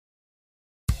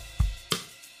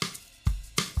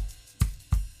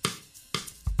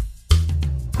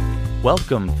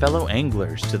Welcome, fellow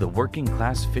anglers, to the Working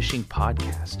Class Fishing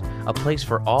Podcast, a place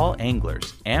for all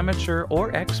anglers, amateur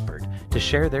or expert, to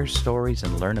share their stories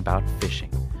and learn about fishing.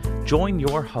 Join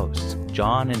your hosts,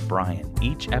 John and Brian,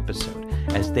 each episode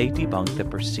as they debunk the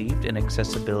perceived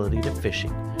inaccessibility to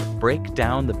fishing, break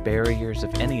down the barriers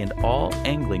of any and all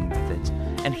angling methods,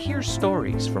 and hear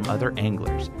stories from other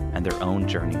anglers and their own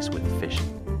journeys with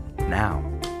fishing. Now,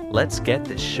 let's get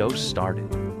this show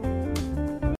started.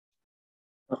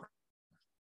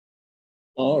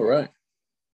 All right.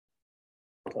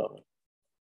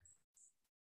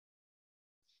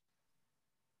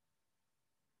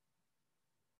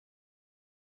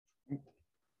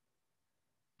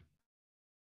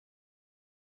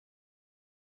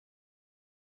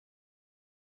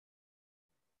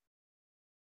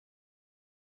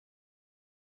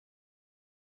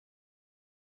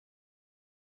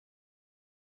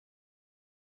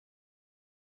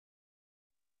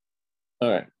 All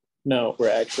right. No, we're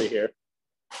actually here.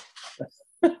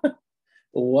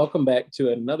 Welcome back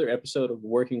to another episode of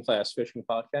Working Class Fishing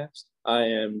Podcast. I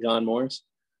am John Morris,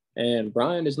 and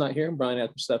Brian is not here. Brian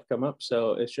had some stuff come up,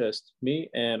 so it's just me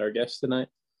and our guest tonight.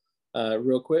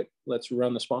 Real quick, let's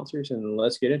run the sponsors and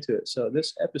let's get into it. So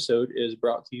this episode is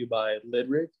brought to you by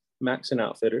Lidrig, Maxon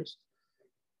Outfitters,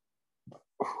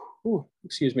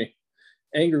 excuse me,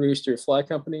 Angry Rooster Fly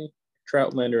Company,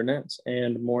 Troutlander Nets,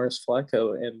 and Morris Fly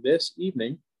Co. And this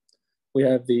evening, we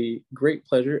have the great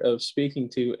pleasure of speaking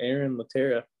to Aaron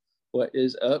Laterra. What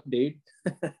is up, dude?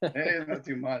 Hey, not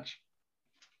too much.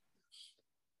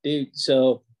 Dude,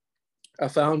 so I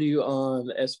found you on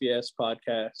the SBS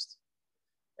podcast,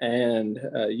 and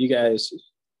you guys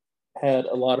had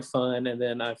a lot of fun. And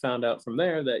then I found out from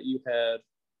there that you had,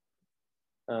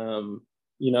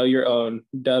 your own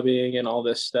dubbing and all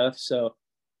this stuff. So,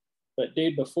 but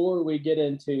dude, before we get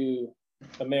into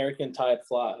American Tide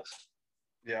Flies,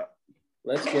 yeah,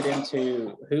 let's get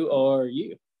into who are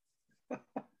you?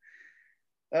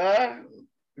 Well,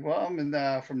 I'm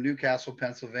from Newcastle,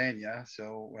 Pennsylvania.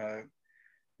 So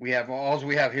we have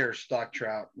here is stock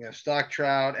trout. We have stock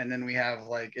trout, and then we have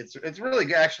it's really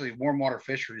good. Actually, warm water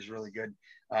fishery is really good.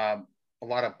 A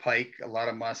lot of pike, a lot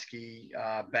of muskie,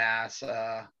 bass.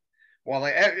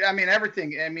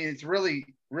 Everything. I mean, it's really,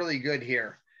 really good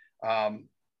here.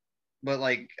 But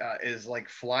is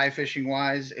fly fishing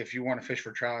wise, if you want to fish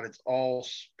for trout, it's all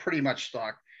pretty much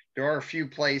stocked. There are a few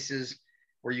places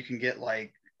where you can get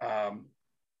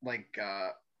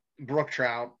brook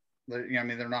trout.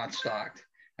 They're not stocked.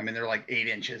 I mean, they're like 8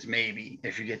 inches maybe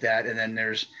if you get that. And then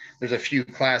there's a few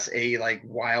class A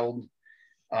wild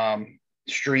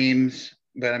streams.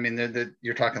 But I mean,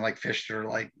 you're talking fish that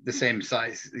are the same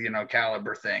size,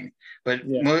 caliber thing. But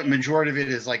majority of it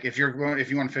is if you want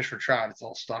to fish for trout, it's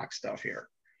all stock stuff here.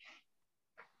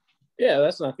 Yeah,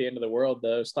 that's not the end of the world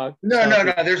though.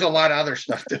 No. There's a lot of other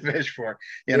stuff to fish for,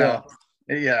 you know.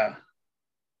 Yeah.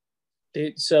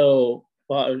 Dude, so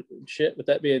with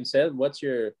that being said, what's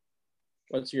your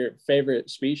favorite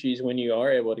species when you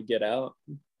are able to get out?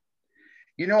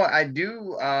 I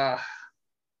do.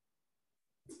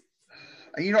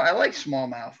 I like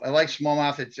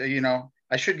smallmouth. It's,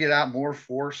 I should get out more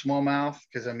for smallmouth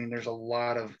because, I mean, there's a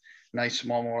lot of nice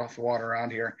smallmouth water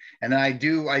around here. And then I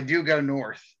do go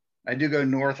north. I do go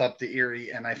north up to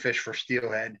Erie, and I fish for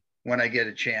steelhead when I get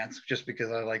a chance, just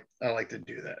because I like to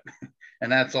do that. And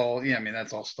that's all,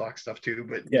 that's all stock stuff too,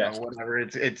 but whatever.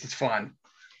 It's fun.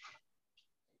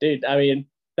 Dude, I mean,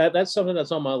 that's something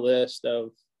that's on my list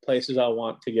of places I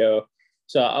want to go.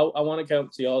 So I want to come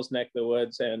to y'all's neck of the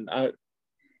woods, and I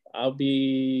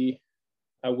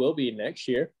will be next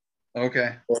year.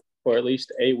 Okay. For at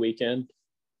least a weekend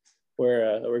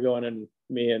where we're going, and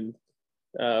me and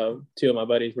two of my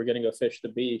buddies, we're going to go fish the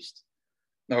Beast.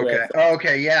 Okay.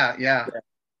 Okay. Yeah.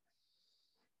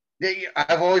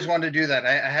 I've always wanted to do that.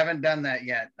 I haven't done that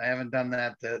yet. I haven't done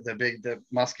that. The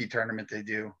muskie tournament they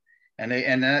do.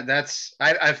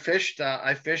 I fished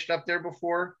up there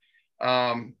before.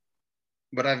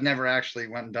 But I've never actually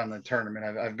went and done the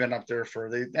tournament. I've been up there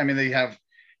they have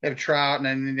trout, and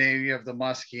then you have the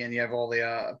muskie, and you have all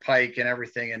the pike and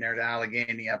everything in there, the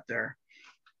Allegheny up there.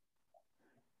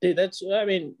 Dude,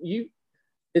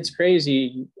 it's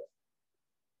crazy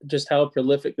just how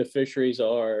prolific the fisheries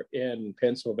are in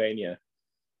Pennsylvania.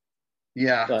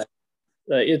 Yeah.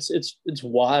 It's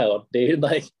wild, dude.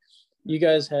 You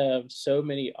guys have so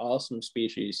many awesome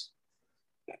species.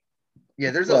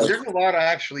 Yeah, there's a lot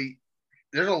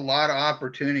of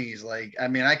opportunities. You're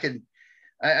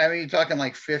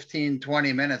talking 15,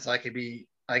 20 minutes. I could be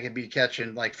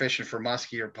catching fishing for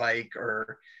muskie or pike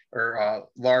or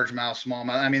largemouth,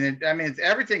 smallmouth.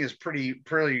 Everything is pretty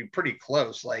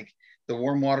close. the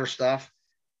warm water stuff,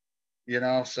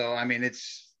 so I mean,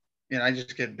 it's, I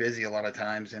just get busy a lot of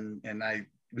times, and I,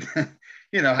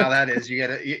 you know how that is. You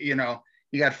get,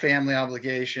 you got family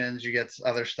obligations, you get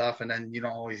other stuff, and then you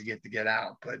don't always get to get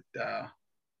out. But,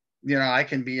 I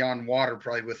can be on water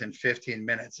probably within 15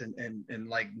 minutes in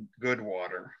like good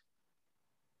water.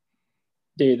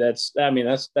 Dude, that's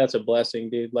a blessing,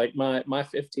 dude. Like my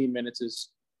 15 minutes is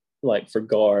like for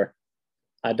gar.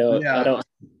 I don't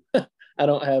I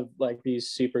don't have like these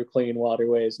super clean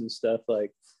waterways and stuff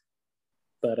like,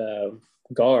 but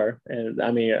gar, and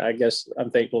I mean, I guess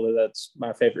I'm thankful that that's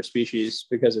my favorite species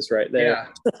because it's right there.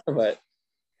 Yeah. But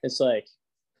it's like,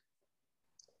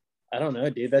 I don't know,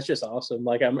 dude. That's just awesome.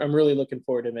 Like, I'm really looking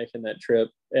forward to making that trip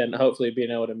and hopefully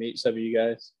being able to meet some of you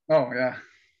guys. Oh yeah.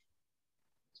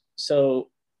 So,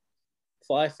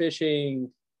 fly fishing.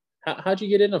 How'd you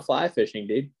get into fly fishing,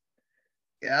 dude?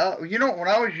 Yeah, when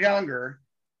I was younger,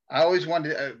 I always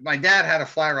wanted. My dad had a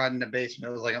fly rod in the basement.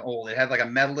 It was like an old. It had like a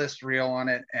Medalist reel on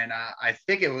it, and I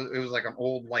think it was like an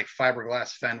old like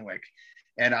fiberglass Fenwick,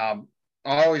 and I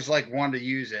always like wanted to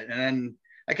use it. And then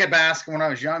I kept asking when I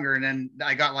was younger, and then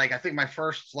I got like, I think my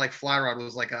first like fly rod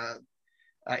was like a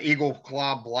Eagle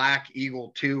Claw Black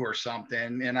Eagle 2 or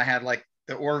something, and I had like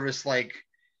the Orvis like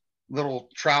little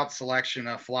trout selection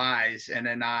of flies, and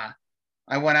then I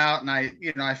went out and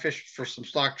I fished for some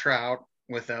stock trout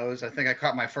with those. I think I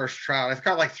caught my first trout. I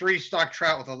caught like 3 stock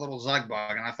trout with a little zug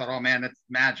bug, and I thought, oh man, that's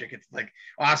magic. It's like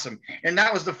awesome. And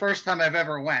that was the first time I've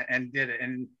ever went and did it.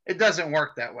 And it doesn't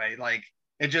work that way. Like,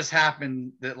 it just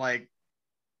happened that like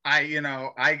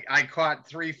I caught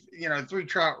 3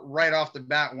 trout right off the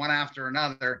bat, one after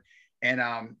another. And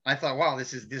I thought, wow,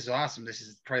 this is awesome. This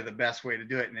is probably the best way to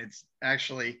do it. And it's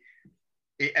actually,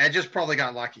 I just probably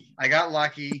got lucky. I got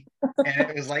lucky, and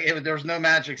it was like, there was no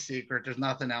magic secret. There's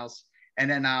nothing else.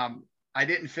 And then I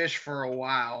didn't fish for a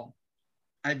while.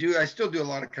 I still do a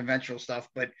lot of conventional stuff,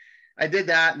 but I did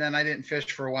that, and then I didn't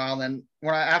fish for a while. Then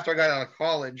after I got out of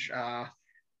college, I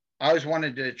always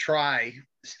wanted to try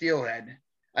steelhead.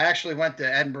 I actually went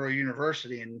to Edinburgh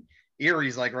University, and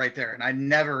Erie's like right there. And I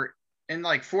never, in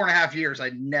like 4.5 years, I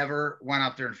never went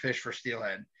up there and fished for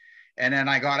steelhead. And then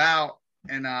I got out,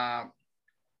 and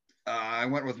I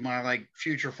went with my like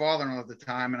future father-in-law at the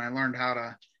time, and I learned how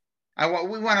to.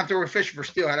 We went up there, we were fishing for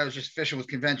steelhead. I was just fishing with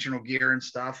conventional gear and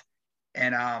stuff,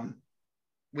 and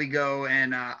we go,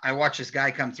 and I watched this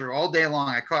guy come through all day long.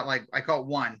 I caught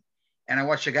one, and I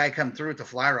watched a guy come through with the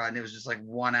fly rod, and it was just like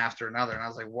one after another, and I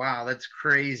was like, wow, that's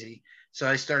crazy. So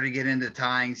I started getting into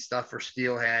tying stuff for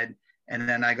steelhead, and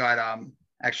then I got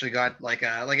actually got like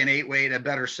an 8-weight, a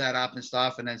better setup and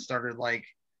stuff, and then started like.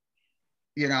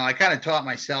 I kind of taught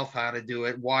myself how to do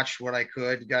it, watched what I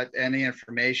could, got any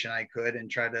information I could, and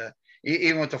tried to,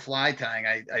 even with the fly tying,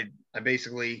 I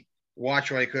basically watched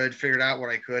what I could, figured out what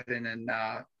I could, and then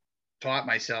taught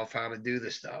myself how to do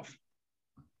this stuff.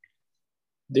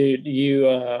 Dude, you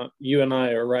and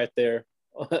I are right there.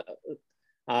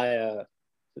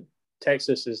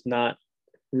 Texas is not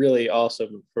really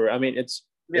awesome it's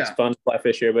fun to fly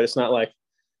fish here, but it's not like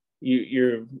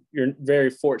you're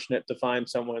very fortunate to find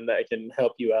someone that can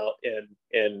help you out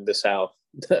in the South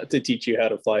to teach you how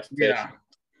to fly fish. Yeah.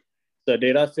 So,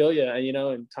 dude, I feel you.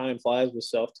 And time flies was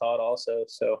self-taught also.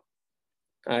 So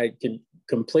I can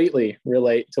completely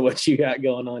relate to what you got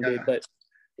going on, dude. But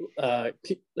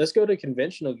let's go to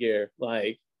conventional gear.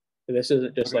 Like, this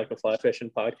isn't just like a fly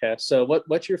fishing podcast. So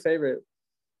what's your favorite,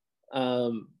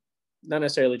 not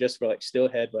necessarily just for like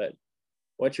steelhead, but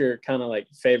what's your kind of like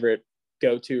favorite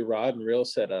go-to rod and reel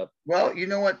setup? Well, you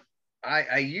know what?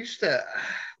 I used to,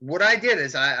 what I did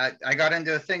is I got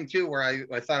into a thing too, where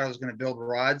I thought I was going to build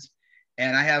rods,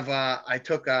 and I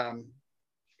took a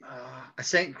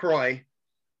St. Croix.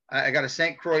 I got a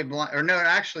St. Croix blind, or no,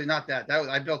 actually not that.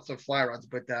 I built some fly rods,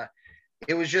 but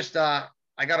it was just, I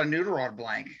got a noodle rod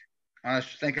blank. I was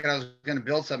thinking I was going to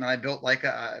build something. I built like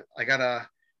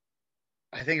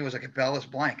I think it was like a Cabela's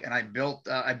blank, and I built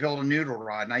a noodle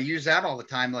rod, and I use that all the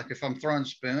time. Like if I'm throwing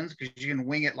spoons, because you can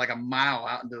wing it like a mile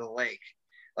out into the lake.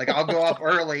 Like I'll go up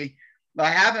early.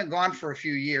 I haven't gone for a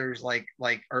few years, like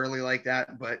early like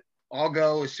that, but I'll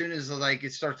go as soon as like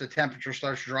the temperature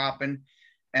starts dropping,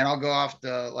 and I'll go off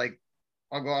the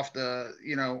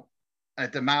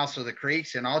at the mouths of the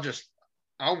creeks, and I'll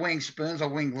wing spoons. I'll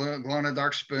wing glow in the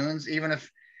dark spoons, even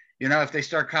if. If they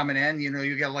start coming in,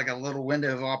 you get like a little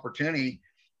window of opportunity,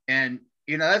 and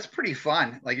that's pretty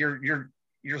fun. Like you're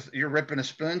ripping a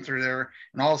spoon through there,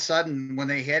 and all of a sudden when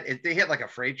they hit like a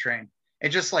freight train. It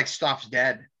just like stops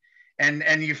dead,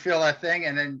 and you feel that thing,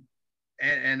 and then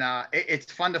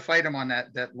it's fun to fight them on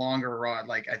that longer rod.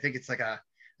 Like I think it's like a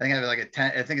I think I have like a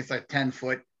 10, I think it's like 10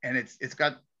 foot, and it's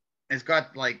got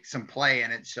like some play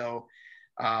in it. So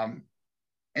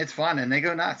it's fun, and they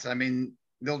go nuts. I mean,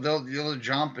 they'll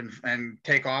jump and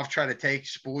take off, try to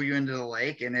spool you into the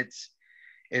lake. And it's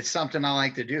something I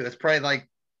like to do. That's probably like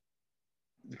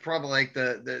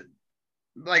the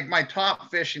like my top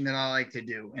fishing that I like to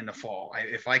do in the fall.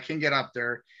 If I can get up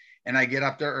there and I get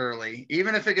up there early,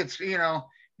 even if it gets, you know,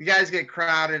 you guys get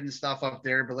crowded and stuff up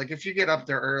there, but like if you get up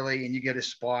there early and you get a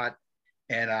spot,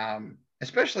 and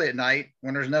especially at night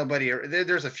when there's nobody, or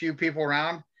there's a few people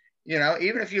around, you know,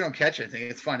 even if you don't catch anything,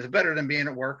 it's fun. It's better than being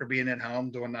at work or being at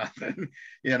home doing nothing,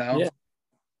 you know? Yeah.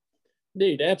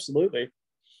 Dude, absolutely.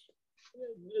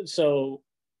 So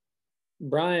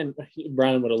Brian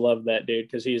would have loved that, dude,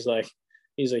 because he's a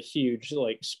huge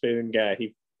like spoon guy.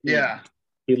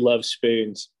 He loves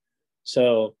spoons.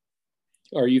 So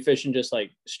are you fishing just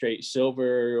like straight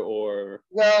silver, or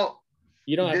well,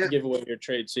 you don't have to give away your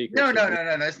trade secrets? No.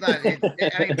 It's not.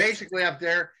 I mean, basically up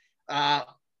there,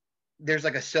 there's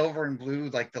like a silver and blue,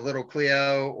 like the little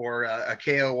Cleo or a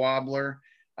KO wobbler.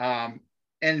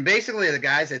 And basically the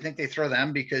guys, I think they throw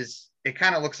them because it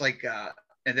kind of looks like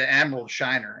the emerald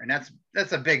shiner. And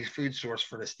that's a big food source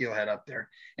for the steelhead up there.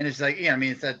 And it's like, I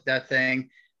mean, it's that thing,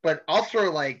 but I'll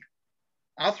throw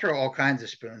all kinds of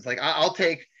spoons. Like I'll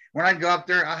take, when I go up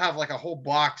there, I'll have like a whole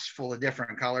box full of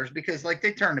different colors, because like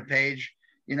they turn the page,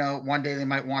 you know, one day they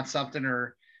might want something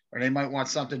or they might want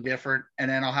something different. And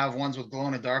then I'll have ones with glow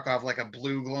in the dark. I'll have like a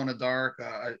blue glow in the dark,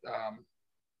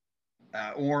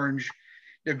 orange,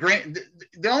 the green.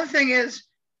 The only thing is,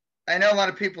 I know a lot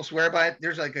of people swear by it.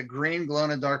 There's like a green glow in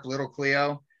the dark little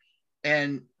Cleo,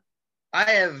 and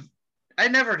I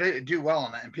never do well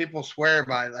on that. And people swear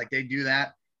by it, like they do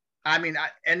that. I mean,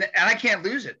 I can't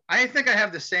lose it. I think I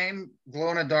have the same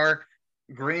glow in the dark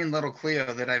green little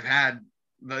Cleo that I've had,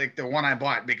 like the one I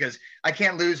bought, because I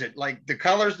can't lose it. Like the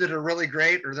colors that are really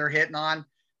great or they're hitting on,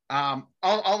 I'll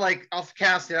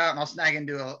cast it out and I'll snag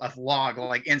into a log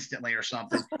like instantly or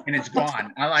something, and it's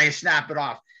gone. I snap it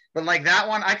off. But like that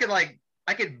one, I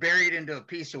could bury it into a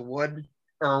piece of wood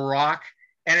or a rock,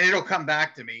 and it'll come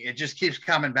back to me. It just keeps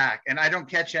coming back, and I don't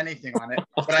catch anything on it,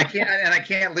 but I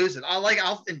can't lose it.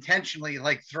 I'll intentionally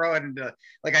like throw it into,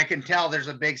 like, I can tell there's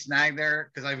a big snag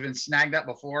there because I've been snagged up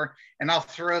before, and I'll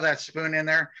throw that spoon in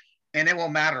there, and it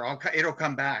won't matter. It'll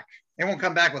come back. It won't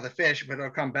come back with a fish, but it'll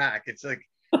come back. It's like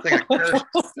a cursed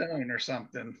spoon or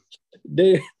something.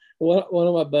 Dude, one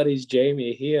of my buddies,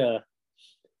 Jamie,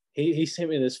 he sent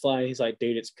me this fly. He's like,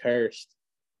 dude, it's cursed.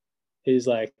 He's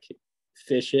like,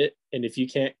 fish it, and if you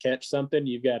can't catch something,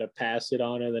 you've got to pass it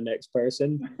on to the next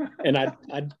person. And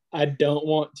I don't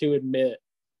want to admit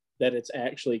that it's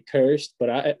actually cursed, but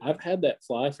I've had that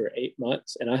fly for 8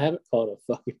 months and I haven't caught a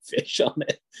fucking fish on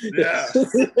it. Yeah.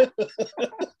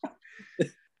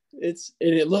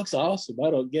 It looks awesome. I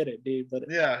don't get it, dude, but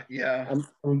yeah. I'm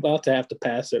about to have to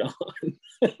pass it on.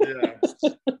 Yeah.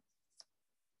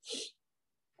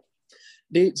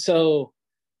 Dude, so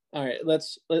all right,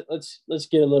 let's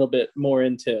get a little bit more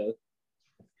into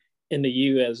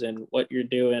you as in what you're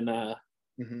doing.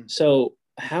 So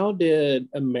how did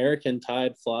American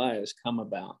Tide Flies come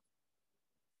about?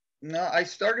 No, I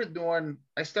started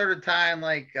tying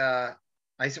like I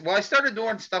started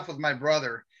doing stuff with my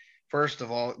brother, first of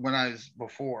all, when I was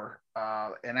before,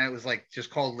 and I was like just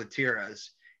called Latiras.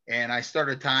 And I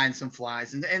started tying some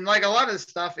flies, and like a lot of the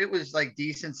stuff, it was like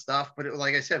decent stuff, but it was,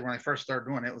 like I said, when I first started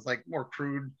doing it, it was like more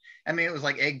crude. I mean, it was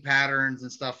like egg patterns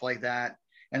and stuff like that.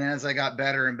 And then as I got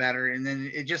better and better, and then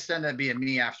it just ended up being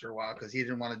me after a while, because he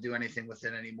didn't want to do anything with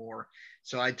it anymore.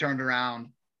 So I turned around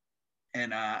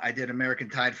and I did American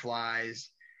Tide Flies.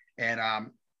 And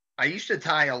I used to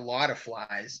tie a lot of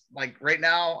flies. Like right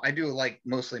now, I do like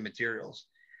mostly materials.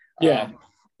 Yeah.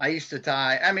 I used to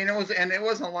tie, I mean, it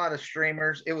wasn't a lot of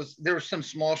streamers. There were some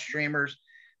small streamers,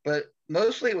 but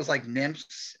mostly it was like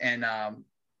nymphs and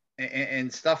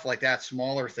stuff like that,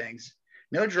 smaller things.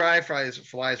 No dry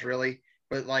flies really,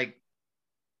 but like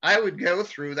I would go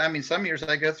through, I mean, some years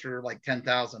I go through like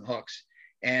 10,000 hooks.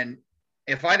 And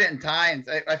if I didn't tie, and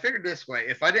I figured this way,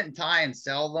 if I didn't tie and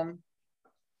sell them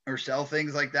or sell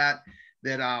things like that,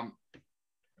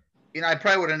 I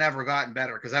probably would have never gotten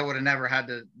better, because I would have never had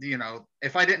to,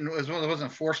 if I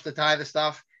wasn't forced to tie the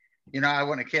stuff, I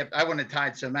wouldn't have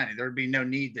tied so many. There'd be no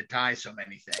need to tie so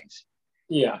many things.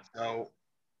 Yeah. So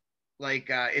like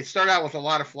it started out with a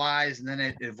lot of flies, and then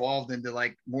it evolved into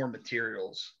like more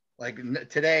materials. Like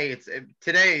today it's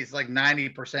like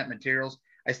 90% materials.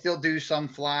 I still do some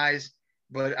flies,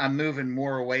 but I'm moving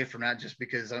more away from that just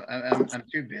because I'm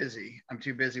too busy. I'm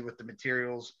too busy with the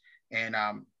materials, and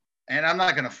I'm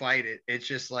not going to fight it. It's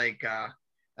just like,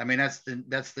 I mean, that's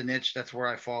the niche. That's where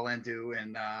I fall into.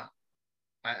 And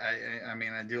I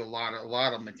mean, I do a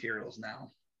lot of materials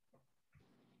now.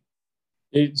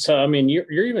 So, I mean,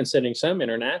 you're even sending some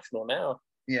international now.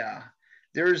 Yeah.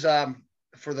 There's,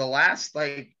 for the last,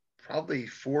 like, probably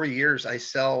 4 years, I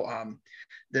sell,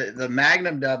 the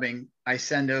Magnum dubbing I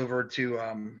send over to,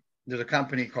 there's a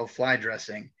company called Fly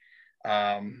Dressing,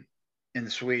 in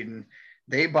Sweden.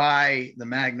 They buy the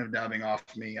Magnum dubbing off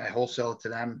me. I wholesale it to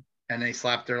them and they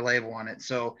slap their label on it.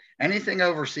 So anything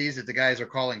overseas that the guys are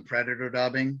calling Predator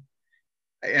dubbing,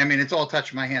 I mean, it's all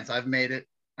touched my hands. I've made it.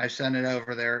 I've sent it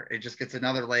over there. It just gets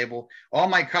another label. All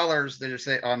my colors that are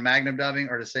say on Magnum dubbing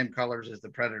are the same colors as the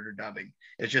Predator dubbing.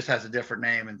 It just has a different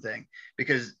name and thing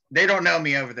because they don't know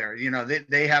me over there. You know,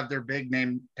 they have their big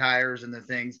name tires and the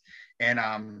things,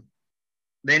 and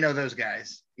they know those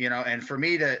guys. You know, and for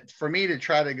me to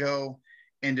try to go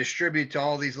and distribute to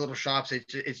all these little shops,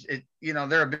 it you know,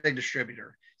 they're a big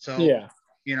distributor. So yeah,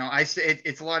 you know, I say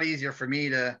it's a lot easier for me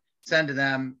to send to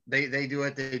them. They do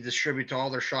it. They distribute to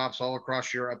all their shops all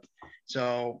across Europe.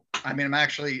 So, I mean, I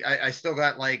still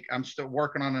got, like, I'm still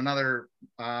working on another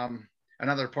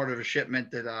part of a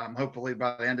shipment that hopefully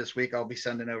by the end of this week, I'll be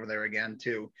sending over there again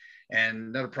too.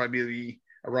 And that'll probably be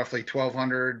roughly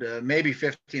 1,200, maybe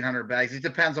 1,500 bags. It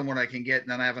depends on what I can get.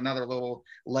 And then I have another little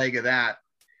leg of that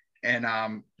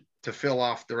and to fill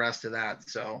off the rest of that.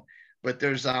 So, but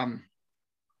there's, I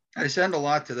send a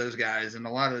lot to those guys and a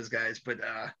lot of those guys, but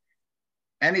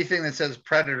anything that says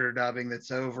Predator dubbing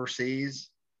that's overseas,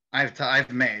 I've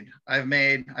bagged,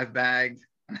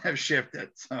 and I've shipped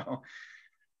it. So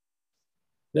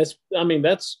that's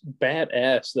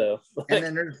badass though. And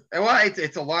then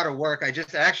it's a lot of work. I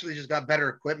actually got better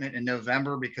equipment in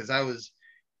November because I was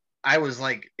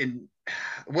like, in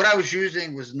what I was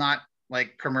using was not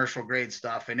like commercial grade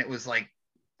stuff, and it was like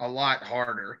a lot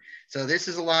harder. So this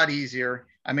is a lot easier.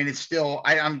 I mean, it's still,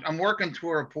 I'm working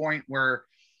toward a point where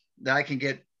that I can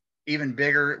get even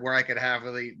bigger, where I could have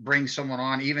really bring someone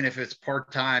on, even if it's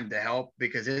part-time, to help,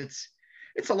 because it's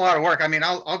a lot of work. I mean,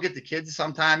 I'll get the kids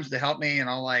sometimes to help me, and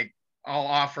I'll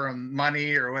offer them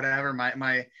money or whatever.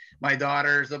 My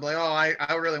daughters, they'll be like, oh,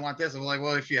 I really want this. I'm like,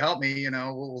 well, if you help me, you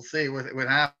know, we'll see what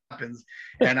happens.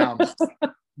 And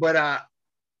but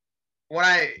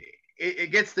when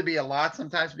it gets to be a lot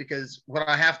sometimes, because when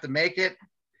I have to make it,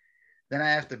 then I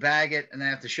have to bag it, and I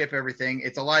have to ship everything.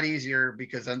 It's a lot easier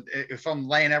because if I'm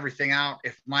laying everything out,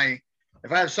 if I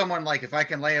have someone, like, if I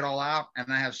can lay it all out and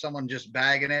I have someone just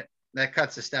bagging it, that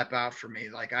cuts a step out for me.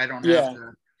 Like, I don't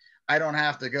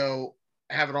have to go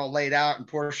have it all laid out and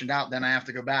portioned out. Then I have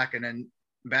to go back and then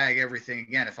bag everything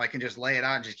again. If I can just lay it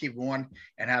out and just keep going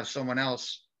and have someone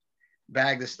else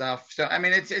bag the stuff. So, I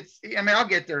mean, I mean, I'll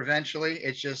get there eventually.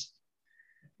 It's just,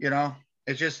 you know,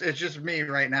 it's just me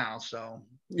right now. So,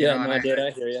 yeah, you know,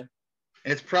 I hear you.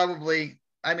 It's probably,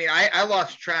 I mean, I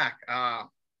lost track.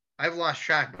 I've lost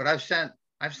track, but I've sent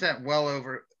well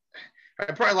over, I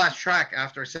probably lost track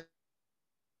after I sent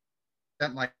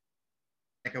like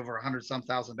over 100-some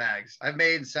thousand bags. I've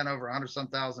made and sent over 100-some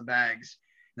thousand bags.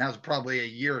 And that was probably a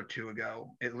year or two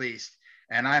ago, at least.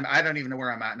 And I don't even know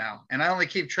where I'm at now. And I only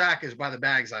keep track is by the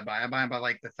bags I buy. I buy them by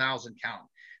like the 1,000 count.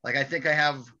 Like, I think I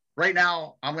have right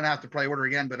now, I'm going to have to probably order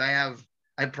again, but I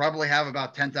probably have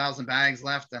about 10,000 bags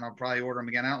left, and I'll probably order them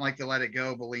again. I don't like to let it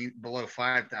go below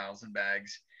 5,000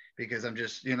 bags, because I'm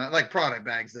just, you know, like product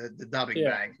bags, the dubbing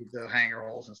bags with the hanger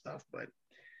holes and stuff. But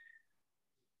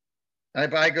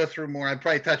I go through more. I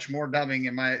probably touch more dubbing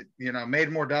in my, you know, made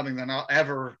more dubbing than I'll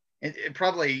ever,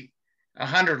 probably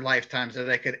 100 lifetimes that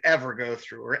I could ever go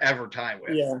through or ever tie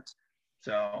with. Yeah.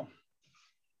 So.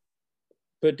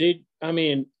 But dude, I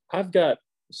mean, I've got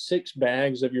 6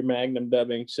 bags of your Magnum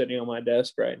dubbing sitting on my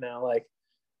desk right now. Like,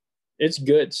 it's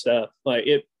good stuff. Like,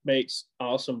 it makes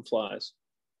awesome flies.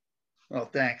 Well,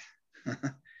 thanks.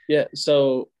 Yeah.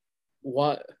 So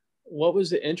what was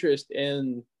the interest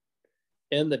in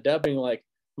the dubbing? Like,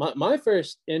 my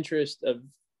first interest of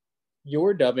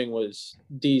your dubbing was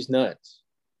D's Nuts.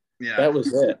 Yeah. That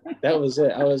was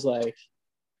it. I was like,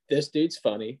 this dude's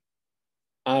funny.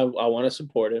 I want to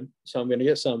support him, so I'm going to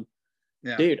get some.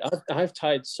 Yeah. Dude, I've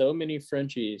tied so many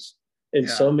Frenchies in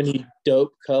so many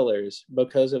dope colors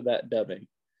because of that dubbing.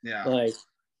 Yeah. Like,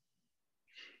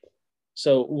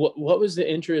 so what was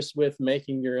the interest with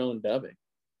making your own dubbing?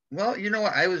 Well, you know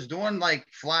what? I was doing like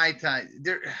fly tie.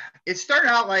 It started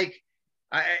out like,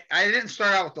 I didn't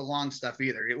start out with the long stuff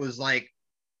either. It was like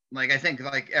I think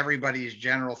like everybody's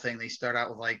general thing. They start out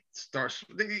with like stars.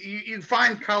 You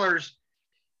find colors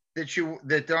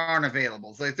that aren't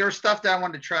available. So, like, there's stuff that I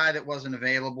wanted to try that wasn't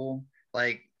available,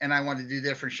 like, and I wanted to do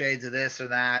different shades of this or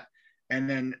that. And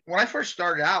then when I first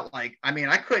started out, like, I mean,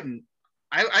 I couldn't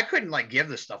like give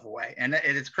this stuff away. And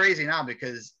it's crazy now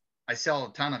because I sell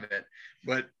a ton of it,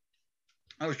 but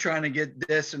I was trying to get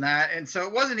this and that. And so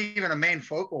it wasn't even a main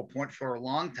focal point for a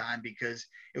long time because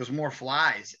it was more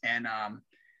flies. And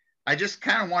I just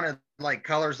kind of wanted like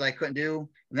colors I couldn't do.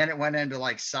 And then it went into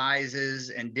like sizes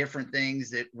and different things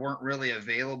that weren't really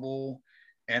available.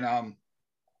 And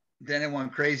then it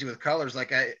went crazy with colors.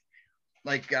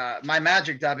 My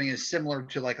magic dubbing is similar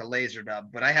to like a laser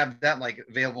dub, but I have that like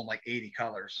available in like 80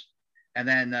 colors. And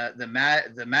then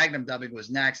the Magnum dubbing was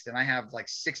next, and I have like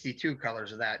 62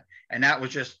 colors of that. And that was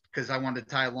just because I wanted to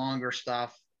tie longer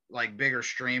stuff, like bigger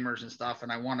streamers and stuff,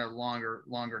 and I wanted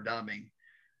longer dubbing.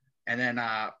 And then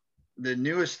the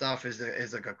newest stuff is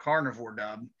like a carnivore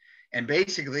dub, and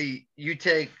basically you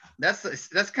take that's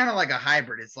kind of like a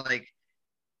hybrid. It's like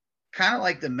kind of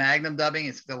like the Magnum dubbing.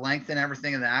 It's the length and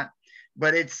everything of that,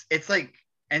 but it's like,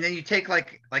 and then you take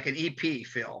like an EP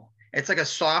feel. It's like a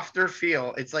softer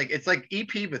feel. It's like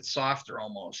EP but softer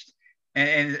almost,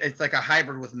 and it's like a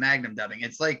hybrid with Magnum dubbing.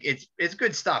 It's like it's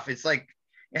good stuff. It's like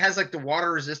it has like the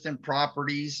water resistant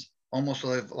properties almost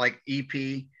like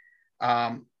EP.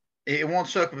 It won't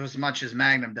soak up as much as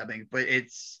Magnum dubbing, but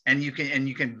you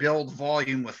can build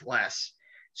volume with less.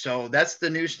 So that's the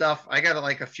new stuff. I got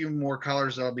like a few more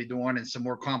colors that I'll be doing and some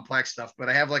more complex stuff, but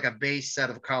I have like a base set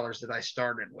of colors that I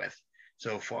started with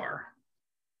so far.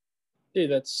 Dude,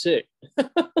 that's sick.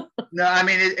 No, I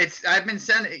mean, I've been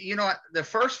sending, the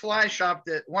first fly shop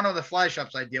one of the fly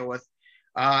shops I deal with,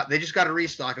 they just got a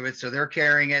restock of it. So they're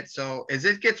carrying it. So as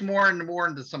it gets more and more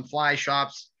into some fly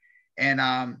shops and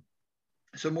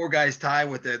some more guys tie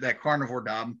with that carnivore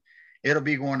dub, it'll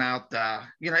be going out,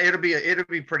 it'll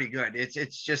be pretty good.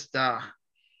 It's just,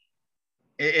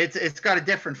 it's got a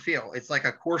different feel. It's like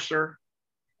a coarser,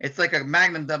 it's like a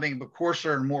Magnum dubbing, but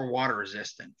coarser and more water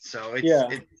resistant. So it's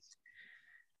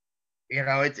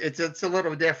a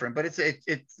little different, but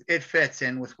it fits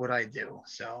in with what I do.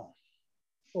 So,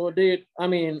 well, dude, I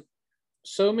mean,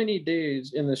 so many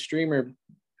dudes in the streamer,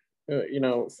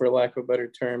 for lack of a better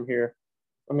term here,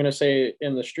 I'm gonna say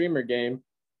in the streamer game,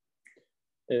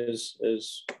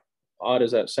 as odd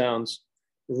as that sounds,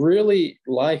 really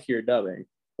like your dubbing.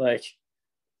 Like,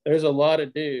 there's a lot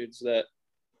of dudes that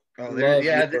there's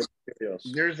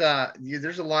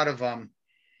a lot of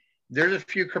there's a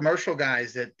few commercial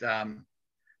guys that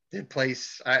did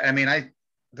place. The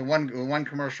one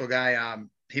commercial guy,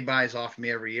 he buys off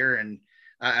me every year, and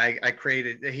I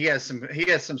created. He has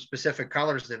some specific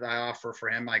colors that I offer for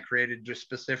him. I created just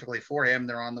specifically for him.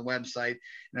 They're on the website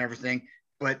and everything.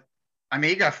 But I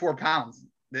mean, he got 4 pounds.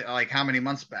 Like how many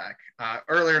months back?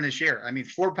 Earlier in this year. I mean,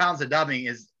 4 pounds of dubbing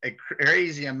is a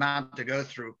crazy amount to go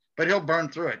through, but he'll burn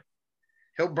through it.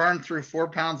 He'll burn through 4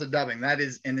 pounds of dubbing. That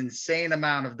is an insane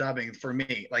amount of dubbing for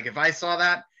me. Like if I saw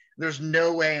that, there's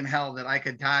no way in hell that I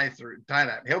could tie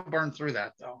that. He'll burn through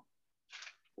that though.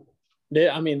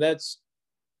 Yeah, I mean, that's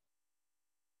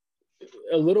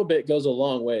a little bit goes a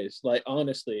long ways. Like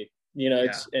honestly,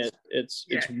 it's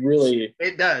really,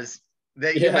 it does.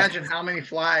 That you imagine how many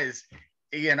flies,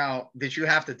 that you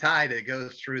have to tie to go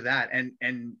through that.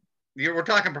 And we're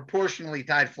talking proportionally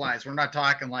tied flies. We're not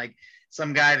talking like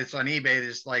some guy that's on eBay that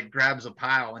just like grabs a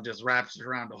pile and just wraps it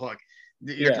around the hook.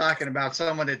 You're talking about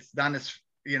someone that's done this,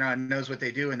 and knows what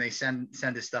they do, and they send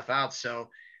this stuff out. So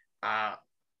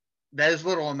there's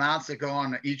little amounts that go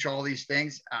on all these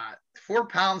things. 4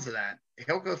 pounds of that,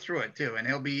 he'll go through it too. And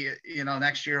he'll be,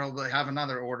 next year he'll have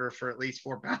another order for at least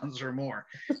 4 pounds or more.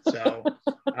 So,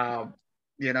 and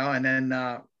then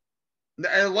a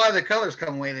lot of the colors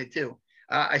come with it too.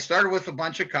 I started with a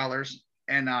bunch of colors,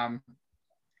 and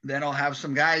then I'll have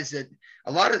some guys that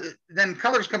then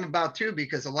colors come about too,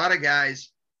 because a lot of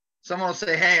guys, someone will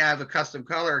say, hey, I have a custom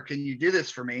color. Can you do this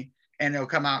for me? And it'll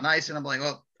come out nice. And I'm like,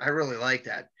 well, I really like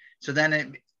that. So then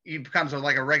it becomes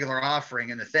like a regular offering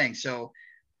in the thing. So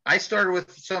I started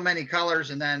with so many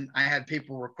colors, and then I had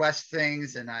people request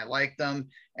things and I liked them.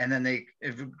 And then it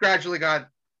gradually got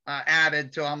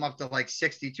added till I'm up to like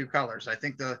 62 colors. I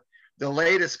think the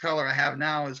latest color I have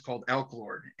now is called Elk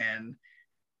Lord. And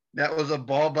that was a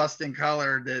ball busting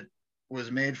color that was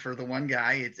made for the one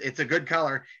guy. It's a good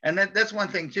color. And that's one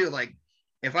thing too. Like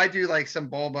if I do like some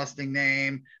ball busting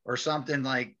name or something,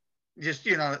 like just,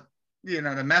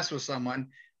 to mess with someone,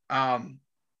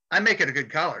 I make it a good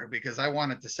color because I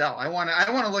want it to sell. I want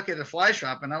to look at a fly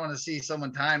shop and I want to see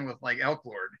someone tying with like Elk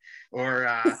Lord or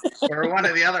one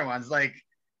of the other ones. Like,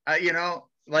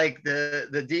 like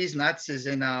the D's Nuts is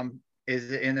in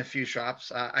a few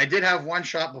shops. I did have one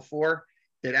shop before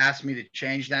that asked me to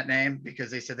change that name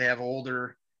because they said they have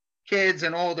older kids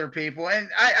and older people. And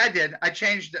I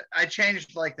changed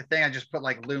like the thing. I just put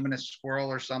like luminous squirrel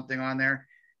or something on there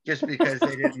just because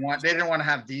they didn't want to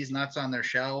have D's nuts on their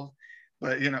shelf.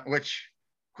 But which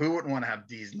who wouldn't want to have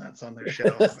D's nuts on their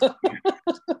shelf?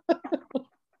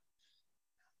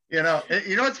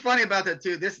 What's funny about that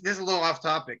too. This is a little off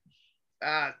topic.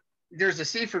 There's a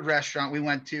seafood restaurant we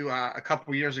went to a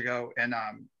couple years ago, and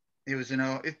it was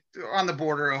on the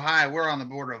border of Ohio. We're on the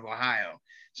border of Ohio,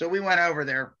 so we went over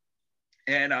there,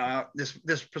 and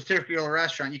this particular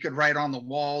restaurant, you could write on the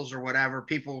walls or whatever.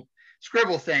 People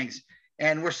scribble things,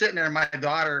 and we're sitting there. And my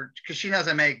daughter, because she knows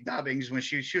I make dubbings when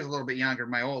she was a little bit younger,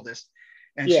 my oldest,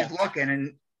 and she's looking,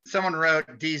 and someone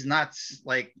wrote "D's nuts"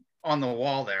 like on the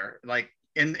wall there, like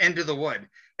into the wood,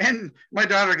 and my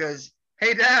daughter goes,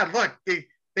 "Hey, Dad, look,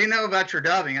 they know about your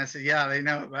dubbing." I said, "Yeah, they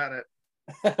know about it."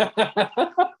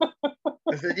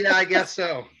 I said, "Yeah, I guess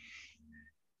so."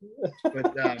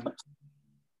 But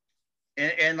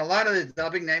and a lot of the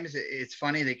dubbing names, it's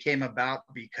funny, they came about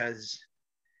because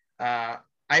I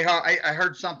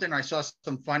heard something, I saw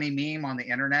some funny meme on the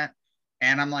internet,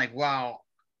 and I'm like, wow,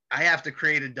 I have to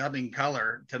create a dubbing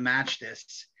color to match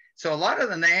this. So a lot of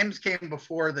the names came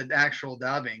before the actual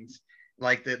dubbings,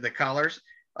 like the colors.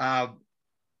 But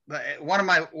one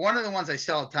of the ones I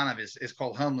sell a ton of is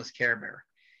called Homeless Care Bear,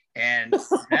 and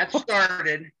that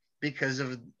started because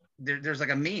of there's like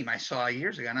a meme I saw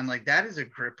years ago, and I'm like, that is a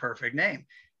perfect name,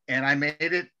 and I made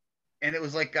it, and it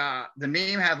was like the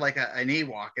meme had like an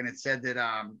Ewok, and it said that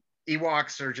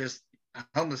Ewoks are just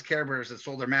homeless Care Bears that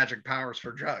sold their magic powers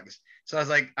for drugs. So I was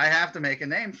like, I have to make a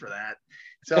name for that.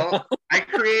 So what I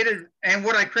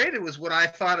created was what I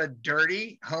thought a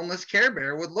dirty homeless Care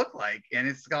Bear would look like. And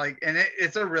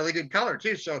it's a really good color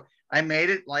too. So I made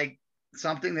it like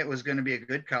something that was going to be a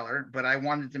good color, but I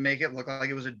wanted to make it look like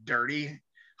it was a dirty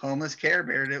homeless Care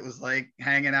Bear that was like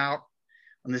hanging out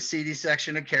on the seedy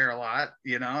section of Care-a-Lot,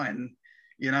 and,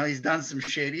 he's done some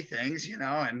shady things,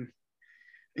 and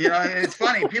it's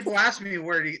funny. People ask me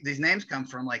where these names come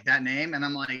from, like that name. And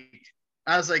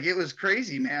I was like, it was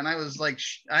crazy, man. I was like,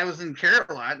 I was in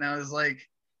Care-a-Lot, and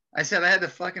I said I had to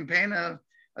fucking paint a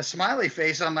smiley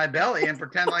face on my belly and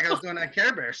pretend like I was doing that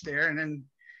Care Bear stare, and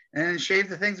then shave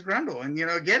the thing's grundle and,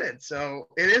 get it. So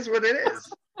it is what it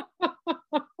is.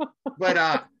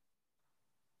 But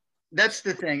that's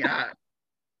the thing.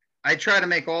 I try to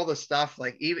make all the stuff,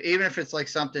 like even if it's like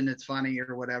something that's funny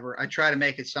or whatever, I try to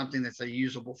make it something that's a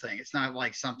usable thing. It's not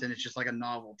like something that's just like a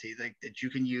novelty that you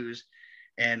can use,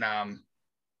 and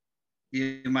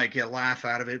you might get a laugh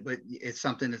out of it, but it's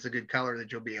something that's a good color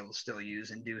that you'll be able to still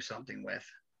use and do something with.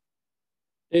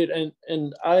 Dude,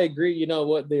 and I agree. You know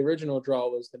what? The original draw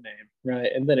was the name,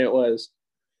 right? And then it was.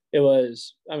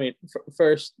 I mean,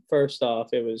 first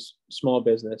off, it was small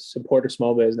business, support a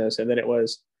small business, and then it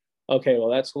was, okay, well,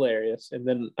 that's hilarious. And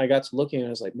then I got to looking, and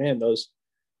I was like, man,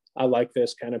 I like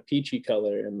this kind of peachy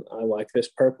color, and I like this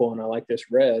purple, and I like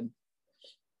this red.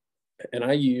 And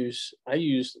I use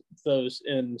those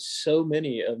in so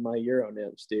many of my Euro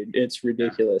nymphs, dude. It's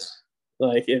ridiculous. Yeah.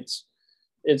 Like it's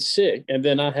sick. And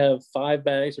then I have 5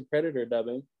 bags of Predator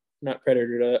dubbing. Not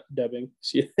Predator dubbing.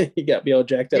 So you got me all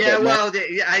jacked up. Yeah, well,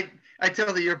 I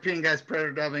tell the European guys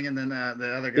Predator dubbing, and then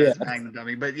the other guys Magnum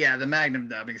dubbing. But yeah, the Magnum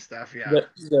dubbing stuff. Yeah,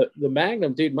 the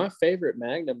Magnum, dude. My favorite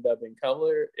Magnum dubbing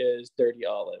color is Dirty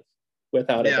Olive,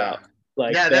 without a doubt.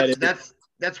 Like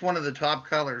that's one of the top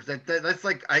colors. That's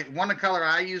like one color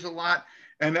I use a lot,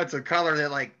 and that's a color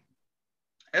that like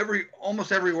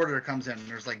almost every order that comes in,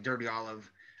 there's like Dirty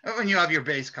Olive. When you have your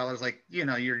base colors, like,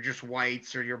 you're just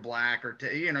whites or you're black or,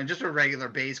 just a regular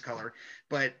base color.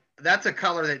 But that's a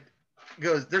color that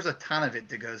there's a ton of it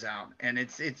that goes out. And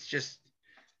it's just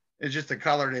a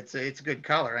color it's a good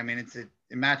color. I mean, it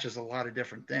matches a lot of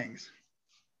different things.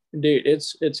 Dude,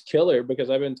 it's killer because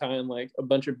I've been tying like a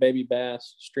bunch of baby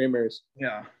bass streamers.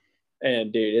 Yeah.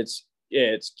 And dude,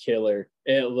 it's killer.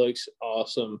 It looks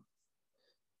awesome.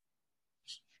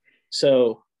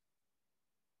 So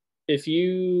if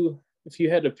you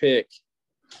had to pick,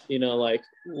 like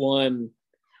one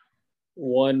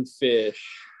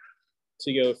fish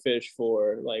to go fish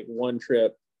for, like one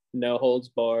trip, no holds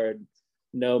barred,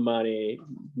 no money,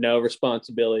 no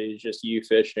responsibilities, just you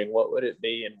fishing, what would it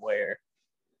be and where?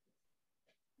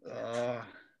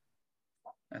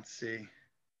 Let's see.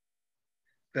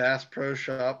 Bass Pro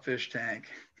Shop fish tank.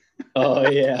 Oh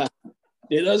yeah.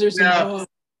 Dude, those are some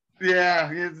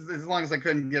Yeah, as long as I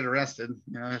couldn't get arrested,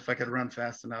 if I could run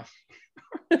fast enough.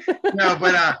 No,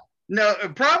 but no,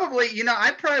 probably,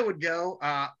 I probably would go,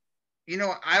 I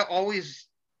always,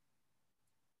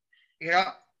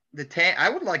 I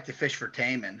would like to fish for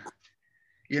taimen,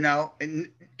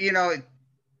 and,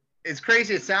 as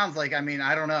crazy it sounds like, I mean,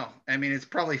 I don't know. I mean, it's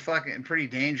probably fucking pretty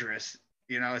dangerous,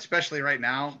 you know, especially right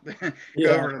now. Go Yeah.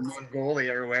 over to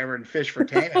Mongolia or wherever and fish for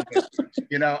taimen. But,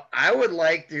 you know, I would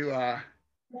like to.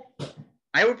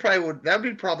 I would probably would. That'd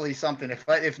be probably something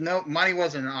if no money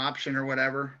wasn't an option or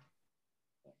whatever.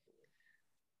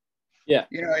 Yeah.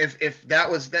 You know, if that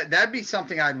was that'd be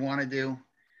something I'd want to do.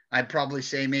 I'd probably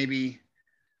say maybe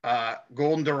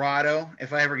Golden Dorado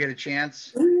if I ever get a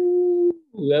chance. Ooh,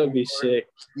 that would be sick.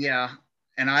 Yeah.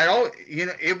 And you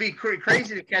know, it'd be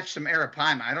crazy to catch some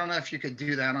arapaima. I don't know if you could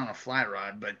do that on a flat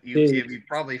rod, but it'd be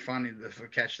probably funny to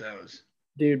catch those.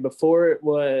 Dude, before it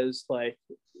was like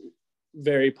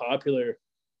very popular,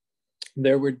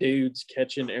 there were dudes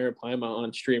catching arapaima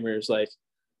on streamers. Like,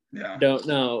 yeah, don't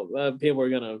know. People are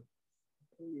gonna,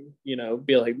 you know,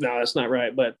 be like, no, that's not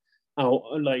right. But I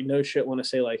like no shit want to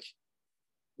say like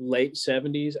late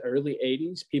 70s, early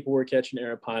 80s, people were catching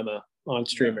arapaima on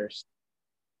streamers.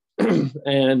 Yeah.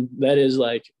 And that is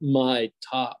like my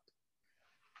top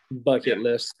bucket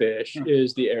list fish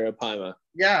is the arapaima.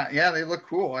 Yeah, they look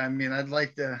cool. I mean, I'd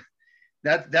like to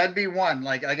that'd be one.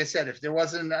 Like I said, if there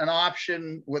wasn't an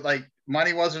option with like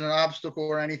money wasn't an obstacle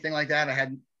or anything like that, I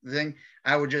had the thing,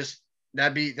 I would just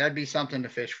that'd be something to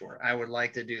fish for. I would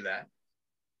like to do that.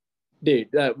 Dude,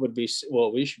 that would be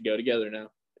well, we should go together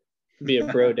now. Be a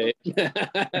bro date.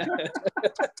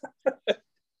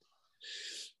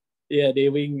 Yeah,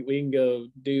 dude, we can go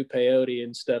do peyote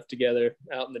and stuff together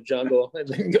out in the jungle and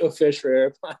then go fish for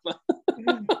arapaima.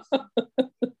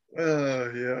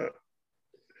 Yeah.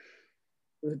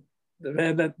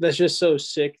 Man, that's just so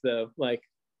sick though. Like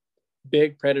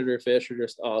big predator fish are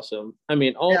just awesome. I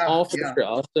mean, all fish are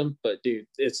awesome, but dude,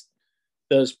 it's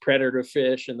those predator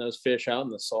fish and those fish out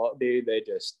in the salt, dude, they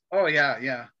just Well,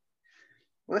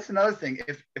 that's another thing.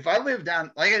 If I live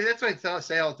down, like that's what I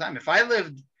say all the time. If I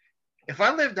lived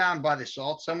down by the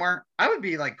salt somewhere, I would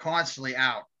be like constantly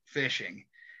out fishing.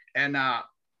 And I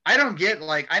don't get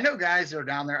like, I know guys that are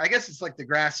down there. I guess it's like the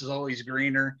grass is always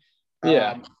greener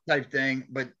type thing.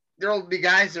 But there'll be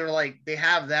guys that are like, they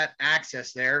have that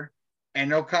access there and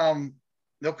they'll come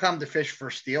to fish for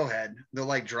steelhead. They'll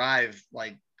like drive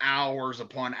like hours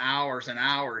upon hours and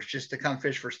hours just to come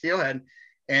fish for steelhead.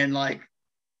 And like,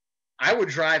 I would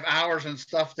drive hours and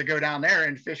stuff to go down there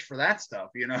and fish for that stuff,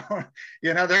 you know.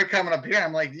 They're coming up here.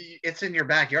 I'm like, it's in your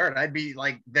backyard. I'd be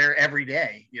like there every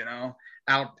day, you know,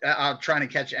 out trying to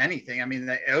catch anything. I mean,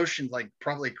 the ocean's like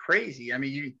probably crazy. I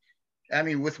mean,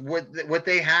 with what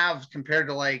they have compared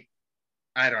to like,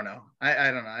 I don't know.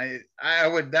 I don't know. I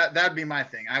would that'd be my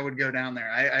thing. I would go down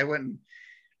there. I wouldn't.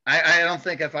 I don't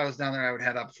think if I was down there, I would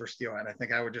head up for steelhead. I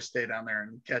think I would just stay down there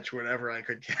and catch whatever I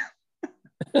could catch.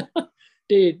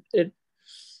 Dude, it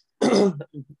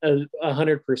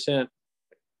 100%.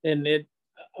 And I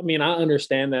mean, I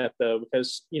understand that though,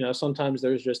 because, you know, sometimes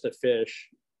there's just a fish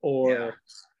or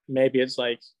maybe it's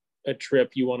like a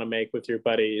trip you want to make with your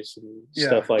buddies and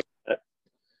stuff like that.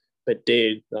 But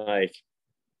dude, like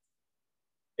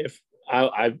if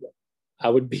I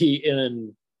would be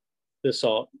in the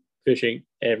salt fishing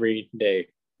every day.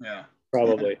 Yeah,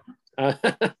 probably.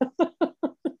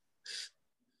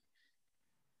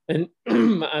 And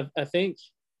I think,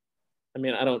 I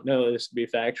mean, I don't know this to be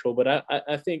factual, but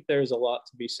I think there's a lot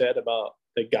to be said about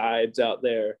the guides out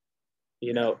there,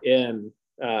 you know, in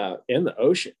the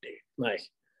ocean, dude. Like,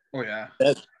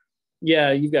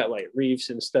 you've got like reefs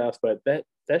and stuff, but that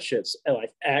shit's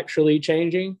like actually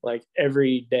changing like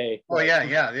every day. Oh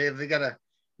yeah. They gotta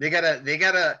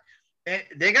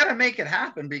make it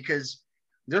happen because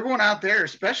they're going out there,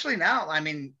 especially now. I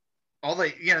mean,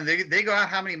 they go out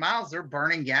how many miles, they're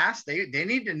burning gas. They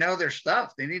need to know their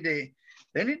stuff. They need to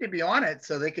be on it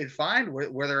so they can find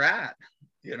where they're at,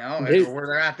 you know, or where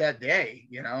they're at that day,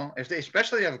 you know. If they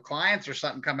especially have clients or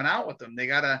something coming out with them, they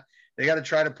gotta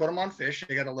try to put them on fish.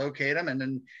 They gotta locate them, and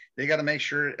then they gotta make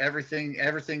sure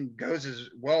everything goes as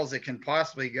well as it can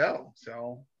possibly go.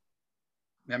 So,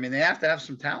 I mean, they have to have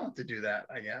some talent to do that,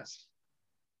 I guess.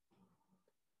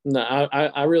 No,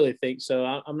 I really think so.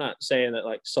 I'm not saying that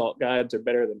like salt guides are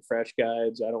better than fresh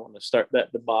guides. I don't want to start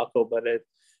that debacle, but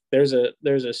there's a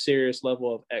serious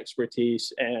level of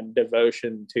expertise and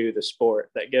devotion to the sport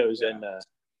that goes in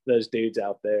those dudes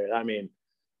out there. I mean,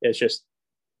 it's just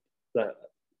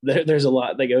there's a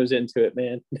lot that goes into it,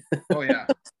 man. Oh yeah.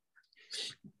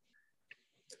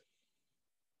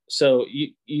 So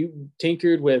you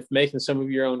tinkered with making some of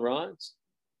your own rods?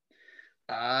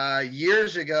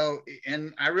 Years ago,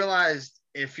 and I realized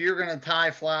if you're going to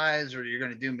tie flies or you're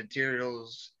going to do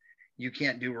materials, you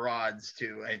can't do rods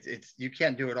too. You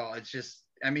can't do it all. It's just,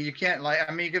 I mean, you can't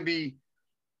you can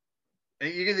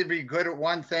either be good at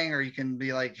one thing or you can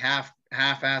be like half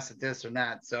half-ass at this or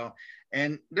that. So,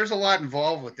 and there's a lot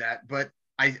involved with that, but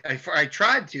I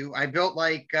tried to. I built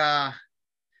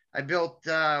I built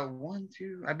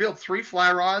I built 3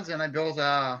 fly rods, and I built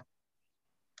a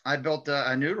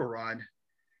noodle rod,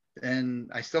 and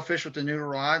I still fish with the noodle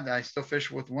rod. I still fish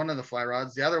with one of the fly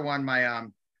rods. The other one, my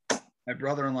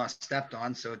brother-in-law stepped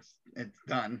on, so it's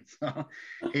done. So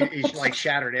he like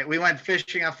shattered it. We went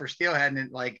fishing up for steelhead, and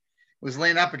it like was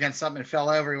leaning up against something and fell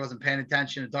over. He wasn't paying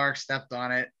attention. The dark stepped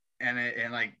on it, and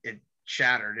it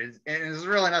shattered. And there's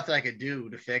really nothing I could do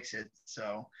to fix it.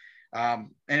 So, and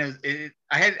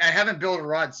I haven't built a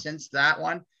rod since that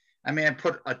one. I mean, I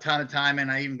put a ton of time in.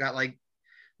 I even got like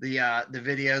the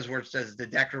videos where it says the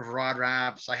decorative rod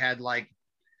wraps. I had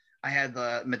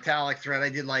the metallic thread. I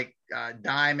did like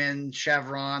diamond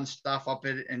chevron stuff up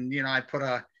it, and I put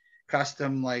a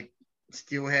custom like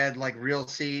steelhead like reel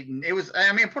seat, and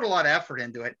I put a lot of effort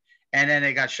into it, and then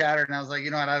it got shattered, and I was like,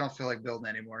 what, I don't feel like building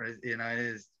anymore. It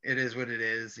is what it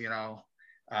is. It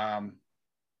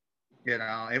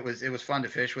was fun to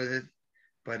fish with it,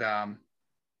 but I'm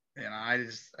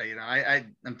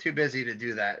too busy to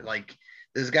do that. Like,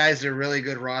 those guys that are really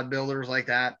good rod builders like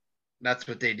that, that's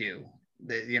what they do.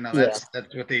 That's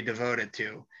what they devote it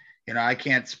to. I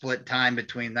can't split time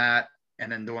between that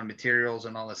and then doing materials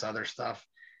and all this other stuff.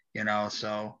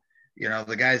 So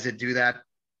the guys that do that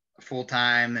full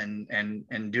time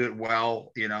and do it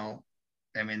well, they're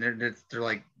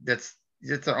like, it's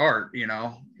an art. You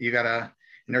gotta,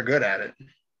 and they're good at it.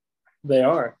 They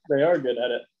are good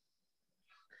at it.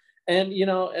 And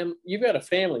and you've got a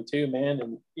family too, man,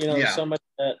 and so much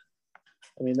that,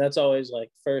 that's always like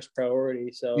first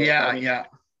priority. So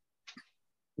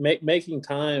making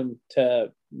time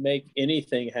to make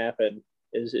anything happen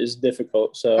is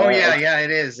difficult. So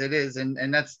it is,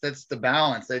 and that's the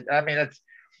balance.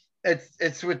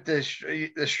 It's with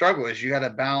the struggle is you got to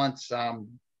balance. You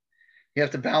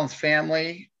have to balance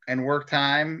family and work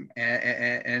time,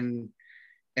 and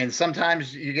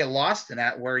sometimes you get lost in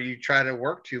that where you try to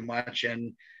work too much,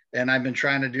 and I've been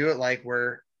trying to do it like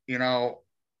where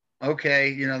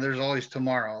okay, there's always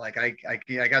tomorrow. Like I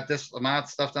got this amount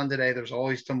of stuff done today. There's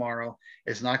always tomorrow.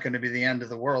 It's not going to be the end of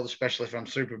the world, especially if I'm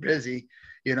super busy,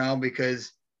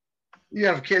 because you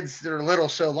have kids that are little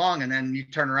so long, and then you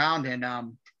turn around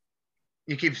and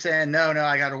you keep saying, no,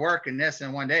 I got to work and this,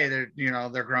 and one day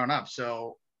they're grown up.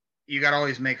 So you got to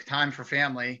always make time for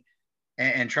family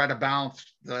and try to balance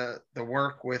the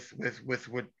work with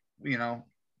what,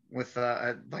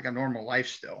 like a normal life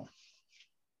still.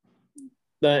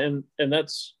 And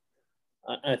that's,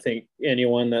 I think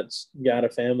anyone that's got a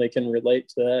family can relate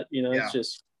to that. It's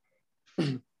just,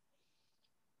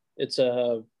 it's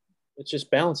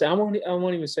just balance. I won't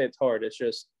even say it's hard. It's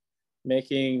just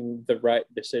making the right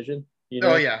decision.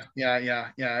 Oh yeah.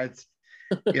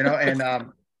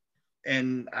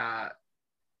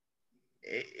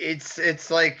 It's,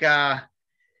 it's like,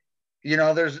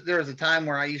 there's a time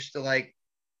where I used to like,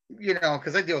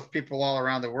 cause I deal with people all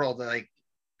around the world. Like,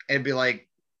 it'd be like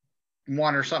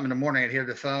 1 or something in the morning, I'd hear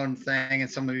the phone thing and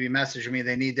somebody would be messaging me,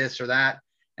 they need this or that.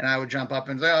 And I would jump up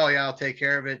and say, oh yeah, I'll take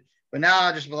care of it. But now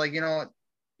I'll just be like,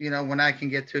 when I can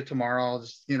get to it tomorrow, I'll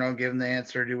just, give them the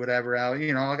answer, do whatever.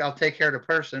 I'll take care of the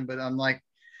person, but I'm like,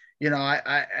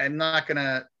 I'm not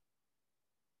gonna,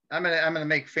 I'm gonna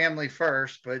make family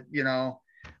first, but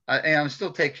I'm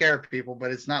still take care of people,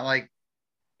 but it's not like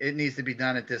it needs to be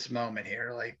done at this moment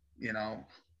here. Like, if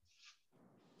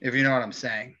you know what I'm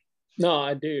saying. No,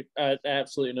 I do. I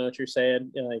absolutely know what you're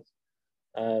saying.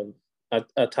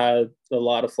 I tie a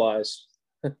lot of flies,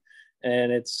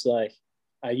 and it's like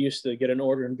I used to get an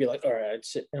order and be like, all right, I'd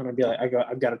sit down and be like,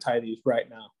 I've got to tie these right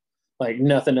now. Like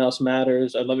nothing else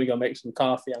matters. Let me go make some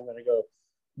coffee. I'm gonna go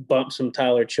bump some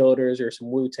Tyler Childers or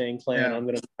some Wu-Tang Clan. Yeah. I'm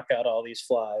gonna knock out all these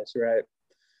flies, right?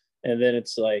 And then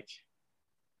it's like,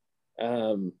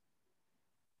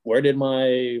 where did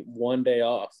my one day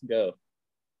off go?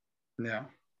 Yeah.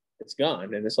 It's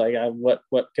gone. And it's like, what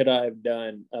could I have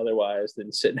done otherwise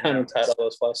than sit down and tie all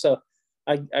those flies? So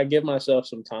I give myself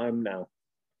some time now.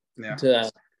 Yeah.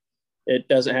 It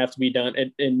doesn't have to be done.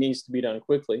 It needs to be done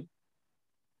quickly,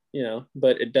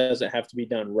 but it doesn't have to be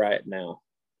done right now.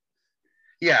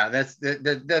 Yeah.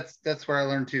 That's where I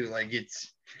learned too. Like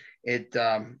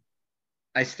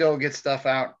I still get stuff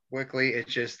out quickly.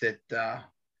 It's just that,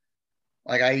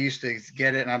 like I used to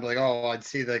get it and I'd be like, oh, I'd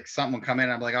see like something would come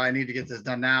in. I'm like, oh, I need to get this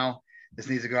done now. This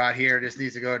needs to go out here. This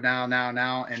needs to go now.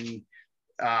 And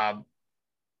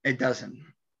it doesn't.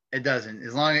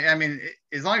 As long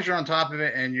as you're on top of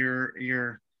it and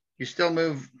you still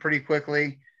move pretty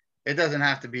quickly, it doesn't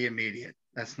have to be immediate.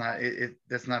 That's not it.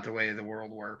 That's not the way the world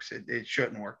works. It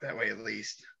shouldn't work that way, at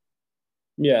least.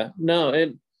 Yeah, no,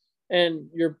 and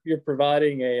you're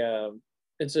providing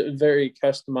it's a very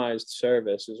customized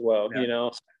service as well. Yeah.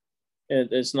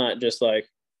 It's not just like,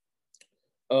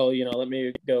 oh, let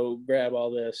me go grab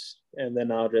all this and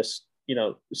then I'll just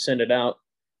send it out.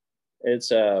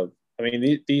 It's I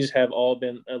mean, these have all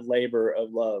been a labor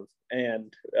of love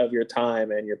and of your time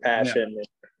and your passion and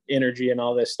energy and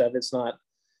all this stuff. It's not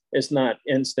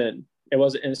instant. It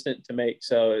wasn't instant to make,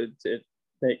 so it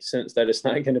makes sense that it's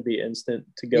not going to be instant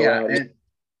to go out.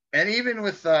 And even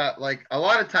with like a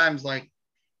lot of times, like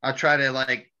I'll try to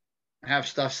like have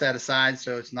stuff set aside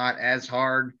so it's not as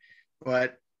hard,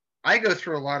 but I go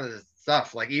through a lot of the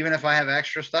stuff. Like even if I have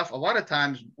extra stuff, a lot of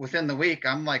times within the week,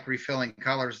 I'm like refilling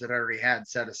colors that I already had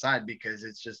set aside because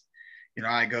it's just,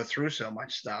 I go through so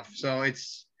much stuff. So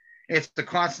it's the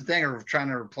constant thing of trying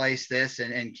to replace this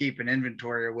and keep an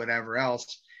inventory or whatever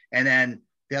else. And then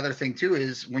the other thing too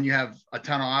is when you have a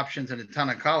ton of options and a ton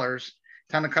of colors,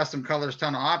 ton of custom colors,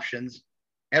 ton of options,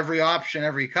 every option,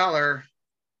 every color,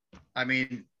 I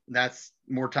mean, that's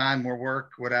more time, more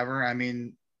work, whatever. I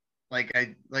mean, like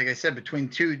I said, between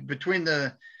just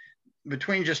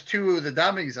two of the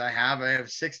dubbings I have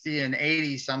 60 and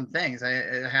 80 some things.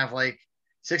 I have like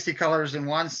 60 colors in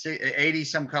one, 80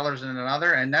 some colors in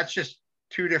another, and that's just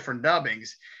two different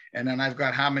dubbings. And then I've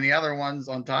got how many other ones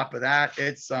on top of that.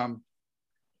 It's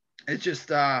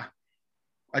just I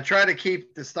try to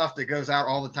keep the stuff that goes out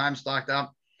all the time stocked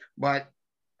up, but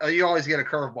you always get a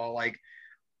curveball. Like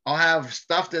I'll have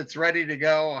stuff that's ready to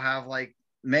go. I'll have like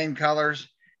main colors,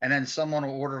 and then someone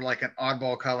will order like an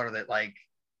oddball color that like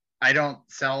I don't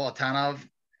sell a ton of,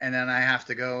 and then I have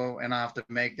to go and I have to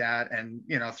make that and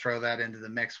throw that into the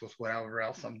mix with whatever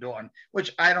else I'm doing,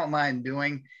 which I don't mind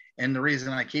doing. And the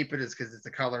reason I keep it is because it's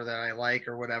a color that I like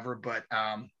or whatever. But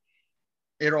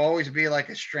it'll always be like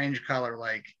a strange color.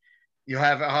 Like I'll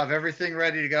have everything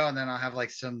ready to go, and then I'll have like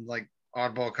some like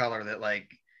oddball color that like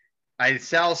I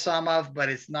sell some of, but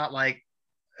it's not like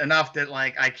enough that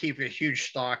like I keep a huge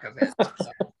stock of it.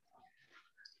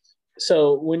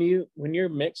 So when you're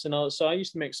mixing all, so I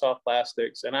used to mix soft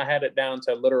plastics and I had it down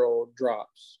to literal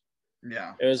drops.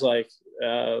 Yeah. It was like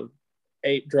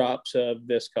 8 drops of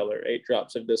this color, 8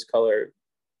 drops of this color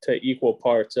to equal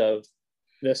parts of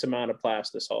this amount of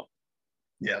plastisol.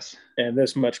 Yes. And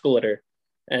this much glitter.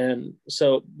 And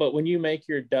so, but when you make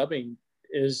your dubbing,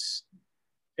 it's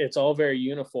all very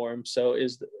uniform. So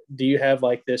do you have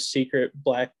like this secret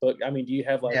black book? I mean, do you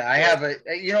have like... Yeah, I have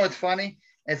it's funny.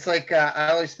 It's like, I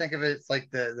always think of it, it's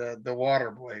like the water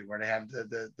boy where they have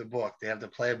the book, they have the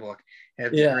playbook, they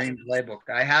have the green playbook.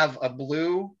 I have a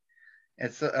blue,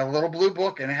 it's a little blue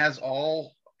book, and it has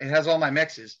all my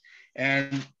mixes.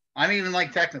 And I'm even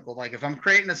like technical, like if I'm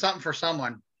creating something for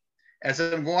someone, as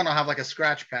I'm going, I'll have like a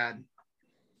scratch pad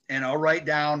and I'll write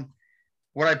down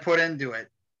what I put into it.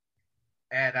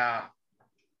 And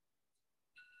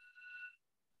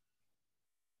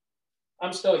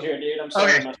I'm still here, dude. I'm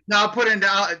sorry. Okay. No, I'll put into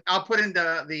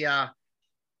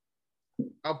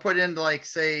like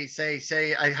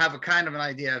say I have a kind of an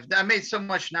idea. I made so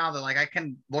much now that like I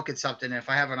can look at something, and if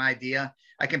I have an idea,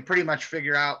 I can pretty much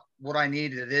figure out what I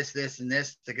need to this, and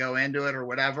this to go into it or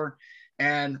whatever.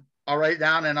 And I'll write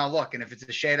down and I'll look. And if it's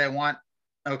a shade I want,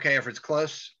 okay. If it's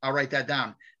close, I'll write that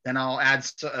down. Then I'll add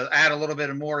a little bit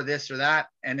of more of this or that.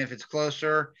 And if it's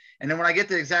closer, and then when I get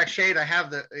the exact shade, I have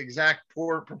the exact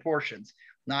proportions.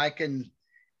 Now I can,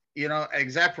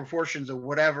 exact proportions of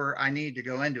whatever I need to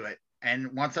go into it.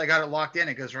 And once I got it locked in,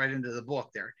 it goes right into the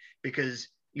book there, because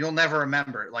you'll never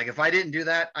remember it. Like if I didn't do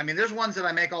that, I mean, there's ones that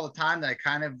I make all the time that I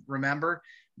kind of remember,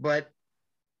 but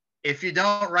if you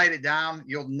don't write it down,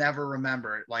 you'll never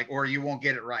remember it, or you won't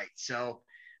get it right. So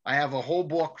I have a whole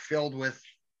book filled with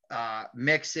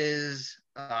mixes,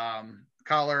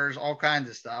 colors, all kinds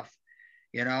of stuff.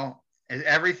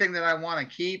 Everything that I want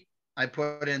to keep, I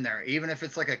put in there. Even if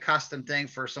it's like a custom thing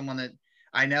for someone that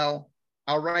I know,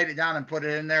 I'll write it down and put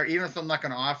it in there, even if I'm not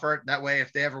going to offer it. That way,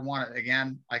 if they ever want it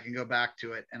again, I can go back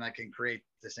to it and I can create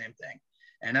the same thing.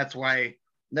 And that's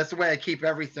the way I keep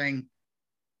everything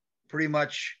pretty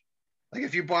much. Like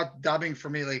if you bought dubbing for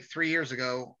me like 3 years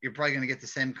ago, you're probably going to get the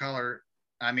same color.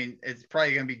 I mean, it's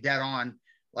probably going to be dead on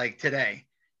like today.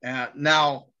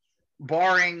 Now,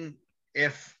 barring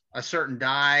if a certain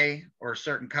dye or a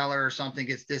certain color or something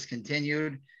gets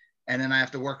discontinued, and then I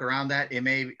have to work around that,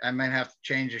 I might have to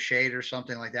change a shade or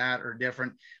something like that or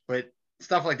different. But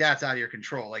stuff like that's out of your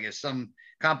control. Like if some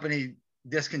company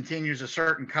discontinues a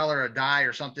certain color of dye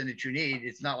or something that you need,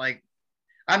 it's not like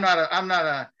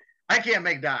I can't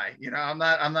make dye. I'm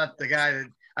not the guy that,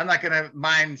 I'm not going to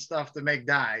mine stuff to make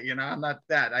dye. I'm not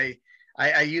that.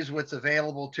 I use what's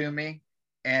available to me.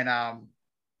 And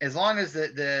as long as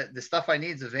the stuff I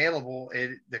need is available,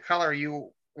 the color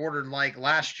you ordered like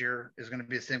last year is going to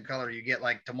be the same color you get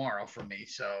like tomorrow from me.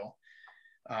 So,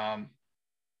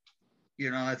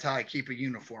 that's how I keep a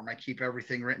uniform. I keep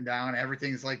everything written down.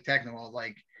 Everything's like technical.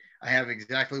 Like I have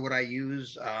exactly what I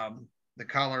use, the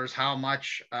colors, how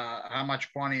much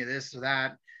quantity of this or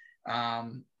that.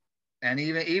 And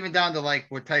even down to like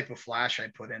what type of flash I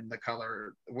put in the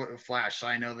color flash, so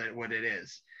I know that what it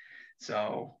is.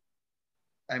 So,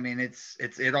 I mean,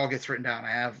 it all gets written down.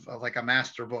 I have like a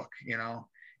master book,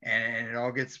 and it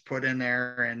all gets put in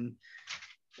there. And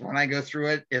when I go through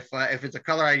it, if it's a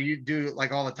color I do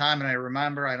like all the time and I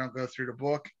remember, I don't go through the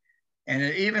book.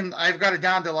 And I've got it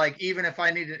down to like, even if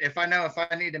I need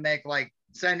to make like,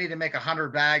 say I need to make 100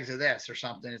 bags of this or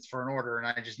something, it's for an order, and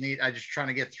I just trying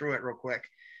to get through it real quick.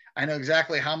 I know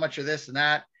exactly how much of this and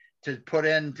that to put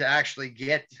in to actually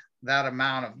get that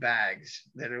amount of bags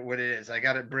what it is. I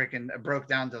got it broke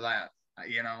down to that,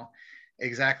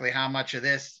 exactly how much of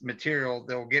this material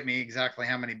they'll get me, exactly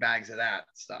how many bags of that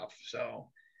stuff. So,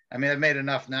 I mean, I've made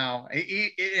enough now. And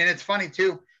it's funny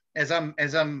too, and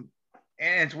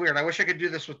it's weird. I wish I could do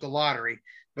this with the lottery,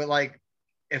 but like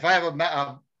if I have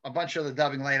a bunch of the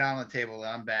dubbing laid out on the table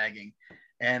that I'm bagging,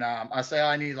 and I say,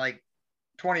 I need like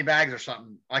 20 bags or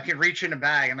something, I can reach in a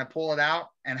bag and I pull it out,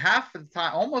 and half of the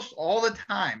time, almost all the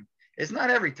time, it's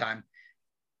not every time,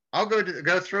 I'll go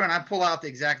through and I pull out the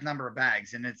exact number of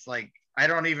bags, and it's like I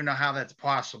don't even know how that's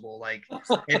possible. Like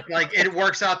it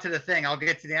works out to the thing. I'll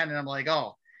get to the end and I'm like,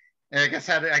 oh, I guess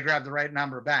I grabbed the right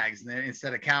number of bags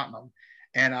instead of counting them.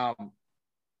 And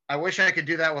I wish I could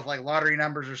do that with like lottery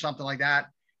numbers or something like that.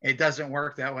 It doesn't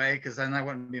work that way, because then I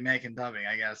wouldn't be making dubbing.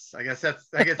 I guess that's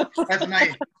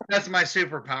my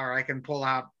superpower. I can pull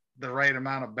out the right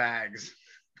amount of bags.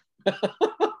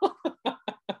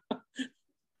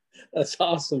 That's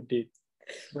awesome, dude.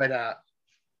 But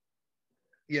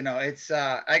it's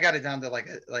I got it down to like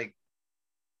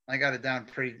I got it down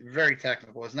very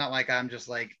technical. It's not like I'm just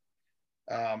like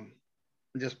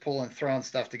just throwing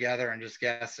stuff together and just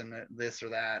guessing this or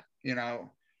that,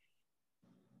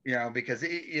 because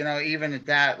even at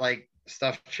that, like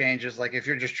stuff changes. Like if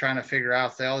you're just trying to figure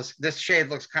out, say, oh, this shade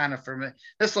looks kind of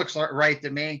this looks right to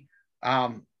me.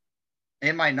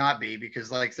 It might not be,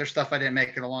 because like there's stuff I didn't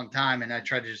make in a long time, and I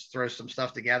tried to just throw some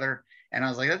stuff together, and I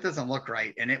was like, that doesn't look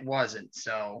right, and it wasn't.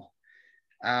 So,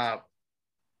 like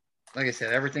I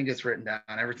said, everything gets written down,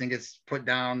 everything gets put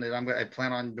down that I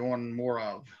plan on doing more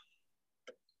of.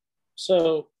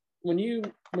 So when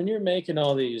you're making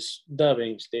all these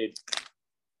dubbings, dude,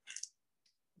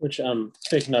 which I'm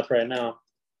picking up right now,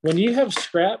 when you have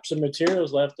scraps and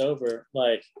materials left over,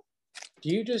 like, do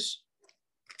you just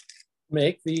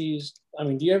make these? I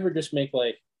mean, do you ever just make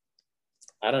like,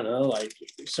 I don't know, like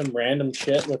some random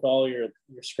shit with all your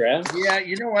scraps? Yeah,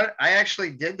 you know what? I actually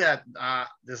did that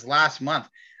this last month.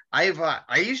 I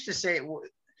used to say,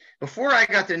 before I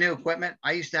got the new equipment,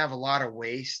 I used to have a lot of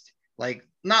waste, like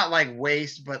not like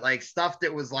waste, but like stuff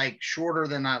that was like shorter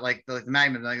than like the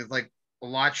Magnum, like it's like a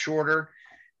lot shorter.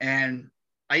 And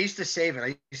I used to save it.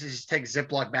 I used to just take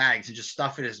Ziploc bags and just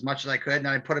stuff it as much as I could, and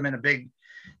I'd put them in big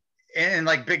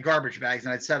garbage bags,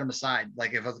 and I'd set them aside,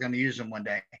 like if I was going to use them one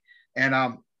day. And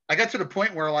I got to the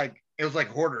point where like it was like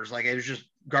hoarders, like it was just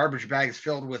garbage bags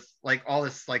filled with like all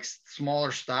this like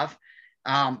smaller stuff.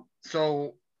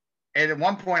 So at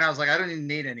one point I was like, I don't even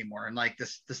need anymore, and like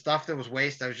the stuff that was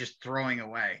waste I was just throwing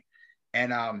away.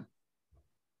 And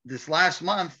this last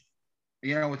month,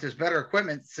 with this better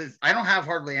equipment, I don't have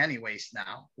hardly any waste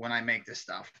now when I make this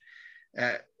stuff.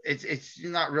 It's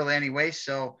not really any waste.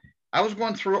 So I was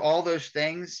going through all those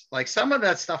things. Like some of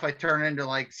that stuff I turn into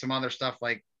like some other stuff,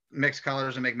 like mixed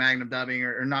colors and make Magnum dubbing,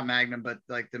 or not Magnum, but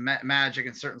like the Magic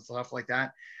and certain stuff like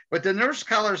that. But the nurse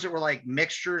colors that were like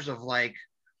mixtures of like,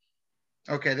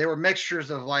 okay, they were mixtures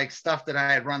of like stuff that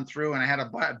I had run through, and I had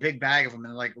a big bag of them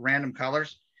in like random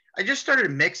colors. I just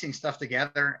started mixing stuff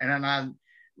together, and then I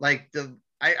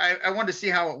wanted to see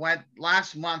how it went.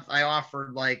 Last month I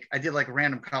did like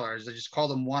random colors. I just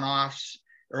called them one-offs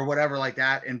or whatever like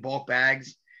that in bulk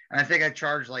bags. And I think I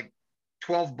charged like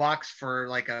 $12 for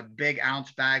like a big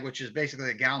ounce bag, which is basically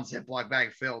a gallon Ziploc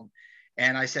bag filled.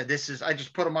 And I said, I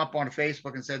just put them up on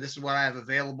Facebook and said, this is what I have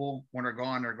available. When they're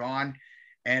gone, they're gone.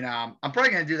 And I'm probably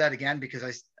going to do that again,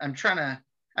 because I'm trying to,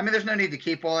 there's no need to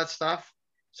keep all that stuff.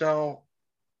 So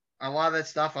a lot of that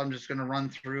stuff I'm just going to run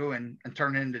through and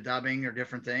turn it into dubbing or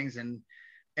different things. And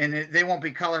they won't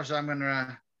be colors I'm going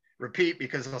to repeat,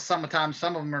 because sometimes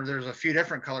some of them there's a few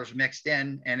different colors mixed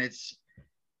in, and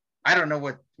I don't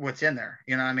know what's in there,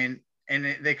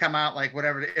 and they come out like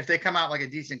whatever. If they come out like a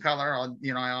decent color,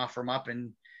 I offer them up,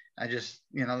 and I just,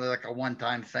 they're like a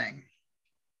one-time thing.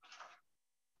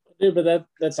 Dude, but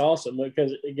that's awesome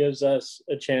because it gives us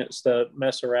a chance to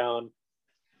mess around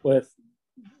with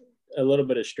a little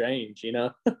bit of strange,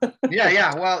 Yeah.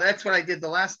 Well, that's what I did the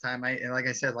last time. Like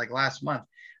I said, like last month,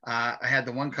 I had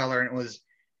the one color, and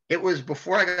it was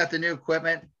before I got the new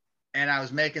equipment, and I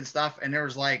was making stuff, and there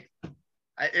was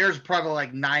probably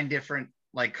like 9 different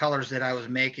like colors that I was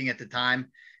making at the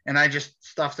time, and I just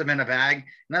stuffed them in a bag,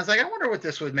 and I was like, I wonder what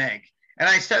this would make, and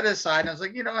I set it aside, and I was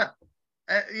like, you know what,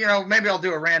 maybe I'll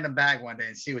do a random bag one day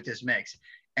and see what this makes,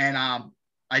 and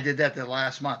I did that the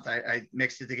last month. I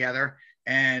mixed it together,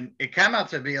 and it came out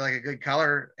to be like a good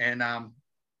color, and the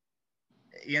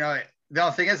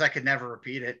only thing is I could never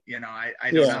repeat it. I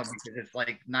don't know, because it's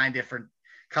like 9 different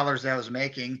colors that I was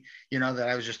making, that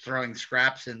I was just throwing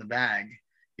scraps in the bag,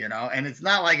 and it's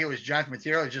not like it was junk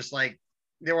material. It's just like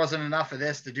there wasn't enough of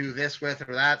this to do this with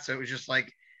or that. So it was just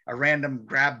like a random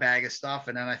grab bag of stuff.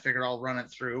 And then I figured I'll run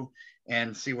it through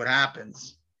and see what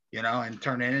happens, and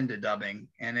turn it into dubbing.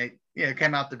 And it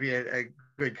came out to be a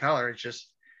good color. It's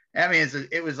just,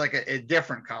 it was like a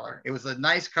different color. It was a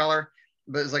nice color,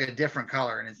 but it was like a different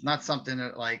color. And it's not something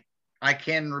that like I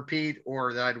can repeat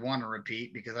or that I'd want to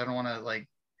repeat, because I don't want to like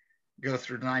go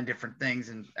through 9 different things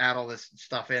and add all this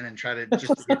stuff in and try to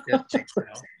just to get this thing.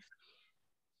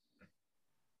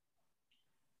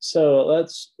 So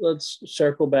let's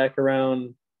circle back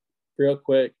around real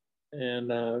quick, and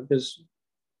because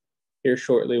here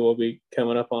shortly we'll be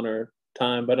coming up on our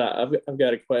time, but I've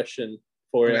got a question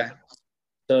for you.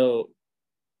 So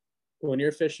when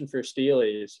you're fishing for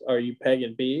steelies, are you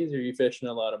pegging bees or are you fishing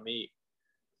a lot of meat?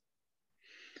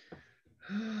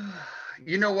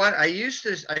 You know what? I used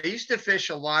to fish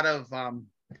a lot of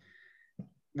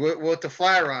with the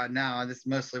fly rod. Now this is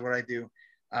mostly what I do.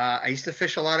 I used to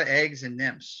fish a lot of eggs and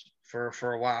nymphs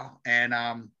for a while, and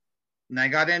I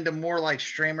got into more like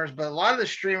streamers. But a lot of the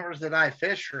streamers that I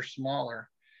fish are smaller.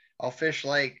 I'll fish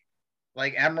like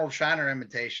emerald shiner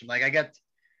imitation. Like I got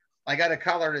a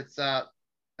color that's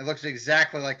it looks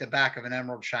exactly like the back of an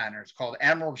emerald shiner. It's called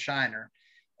emerald shiner.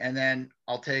 And then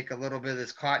I'll take a little bit of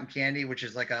this cotton candy, which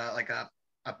is like a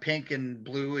pink and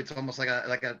blue. It's almost like a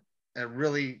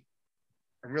really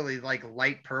like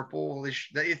light purple.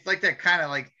 It's like that kind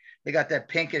of like they got that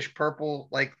pinkish purple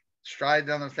like stride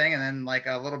down the thing, and then like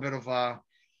a little bit of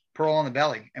pearl on the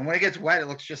belly. And when it gets wet, it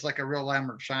looks just like a real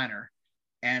emerald shiner.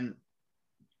 And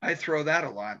I throw that a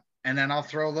lot. And then I'll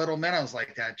throw little minnows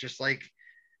like that, just like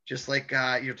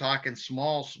you're talking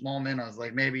small minnows,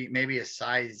 like maybe a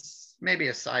size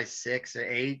 6 or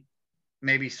 8,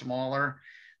 maybe smaller,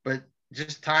 but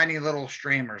just tiny little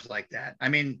streamers like that. I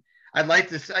mean, I'd like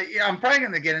to. I'm probably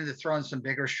going to get into throwing some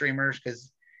bigger streamers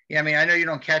because, I know you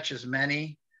don't catch as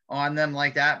many on them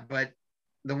like that, but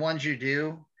the ones you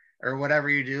do or whatever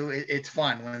you do, it's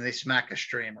fun when they smack a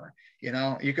streamer.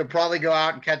 You could probably go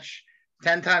out and catch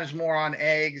 10 times more on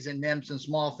eggs and nymphs and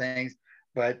small things,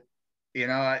 but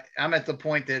I'm at the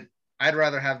point that I'd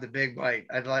rather have the big bite.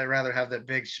 I'd rather have that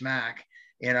big smack,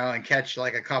 and catch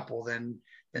like a couple than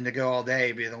to go all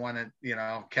day, be the one that,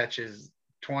 catches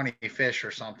 20 fish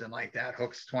or something like that,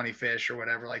 hooks 20 fish or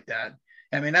whatever like that.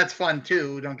 That's fun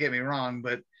too. Don't get me wrong,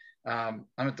 but I'm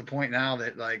at the point now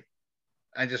that like,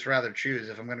 I just rather choose.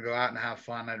 If I'm going to go out and have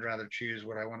fun, I'd rather choose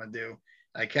what I want to do.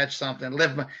 I catch something,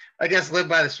 live by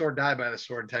the sword, die by the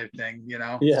sword type thing,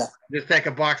 Yeah. Just take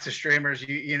a box of streamers.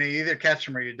 You either catch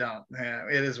them or you don't. Yeah,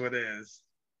 it is what it is.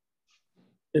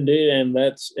 Indeed, and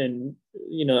that's one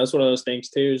of those things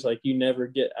too. Is like you never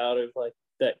get out of like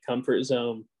that comfort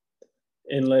zone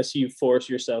unless you force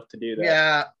yourself to do that.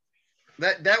 Yeah,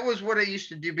 that was what I used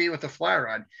to do. Be with the fly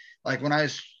rod. Like when I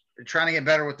was trying to get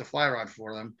better with the fly rod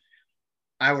for them,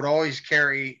 I would always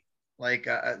carry like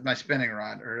my spinning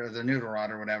rod or the noodle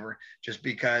rod or whatever, just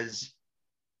because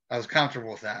I was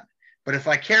comfortable with that. But if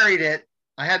I carried it,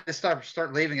 I had to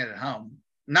start leaving it at home.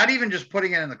 Not even just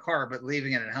putting it in the car, but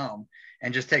leaving it at home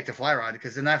and just take the fly rod,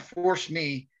 because then that forced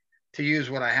me to use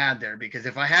what I had there. Because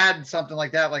if I had something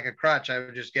like that, like a crutch, I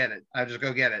would just get it. I'd just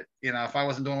go get it. If I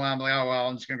wasn't doing well, I'm like, oh, well,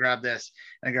 I'm just going to grab this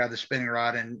and grab the spinning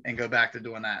rod and go back to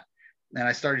doing that. And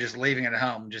I started just leaving it at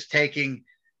home, just taking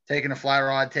a fly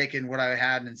rod, taking what I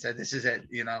had and said, this is it.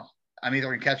 I'm either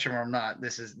going to catch them or I'm not.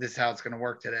 This is how it's going to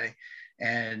work today.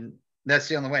 And that's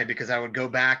the only way, because I would go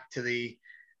back to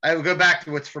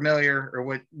what's familiar or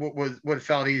what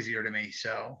felt easier to me.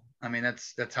 So,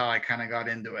 that's how I kind of got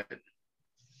into it.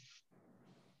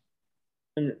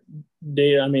 And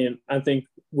Dave, I think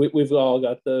we've all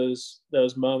got those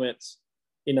moments,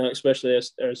 especially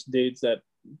as dudes that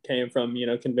came from,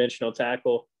 conventional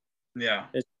tackle. Yeah.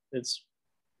 It's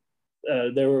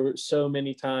there were so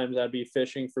many times I'd be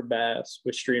fishing for bass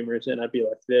with streamers, and I'd be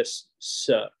like, "This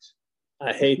sucks.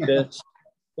 I hate this.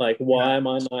 Like, why am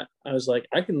I not?" I was like,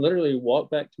 I can literally walk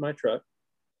back to my truck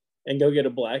and go get a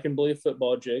black and blue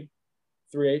football jig,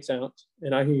 3/8 ounce,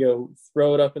 and I can go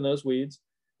throw it up in those weeds,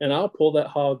 and I'll pull that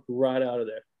hog right out of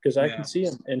there because I can see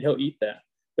him and he'll eat that.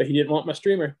 But he didn't want my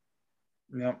streamer.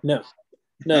 Yep. No,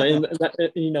 and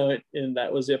that, and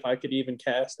that was if I could even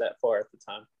cast that far at the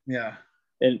time. Yeah.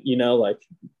 And like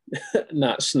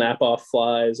not snap off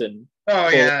flies and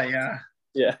yeah.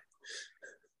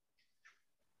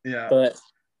 But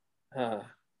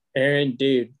Aaron,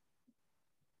 dude,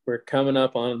 we're coming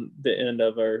up on the end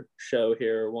of our show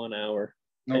here, 1 hour.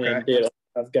 Okay. And dude,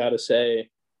 I've got to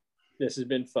say, this has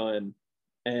been fun,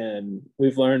 and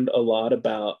we've learned a lot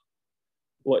about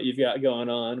what you've got going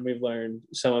on. We've learned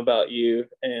some about you,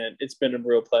 and it's been a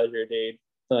real pleasure, dude.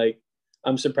 Like,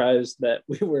 I'm surprised that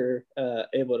we were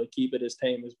able to keep it as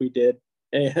tame as we did.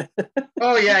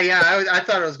 Oh yeah. I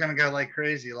thought it was gonna go like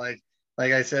crazy. Like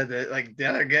I said,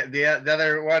 the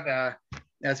other one,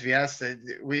 SVS.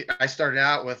 I started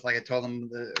out with, like, I told them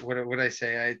what did I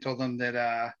say? I told them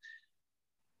that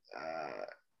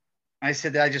I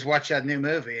said that I just watched that new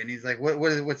movie, and he's like,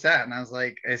 what's that? And I was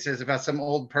like, it says about some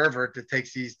old pervert that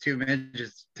takes these two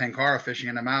midgets tenkara fishing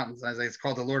in the mountains. I was like, it's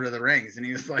called The Lord of the Rings. And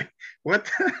he was like, what?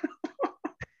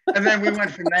 And then we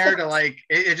went from there to, like,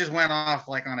 it just went off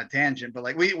like on a tangent, but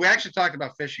like we actually talked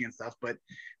about fishing and stuff. But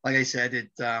like I said,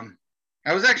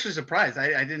 I was actually surprised.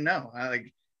 I didn't know. I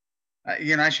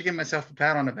should give myself a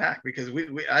pat on the back, because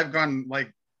I've gone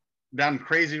like down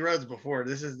crazy roads before.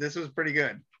 This was pretty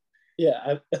good.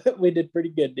 Yeah, we did pretty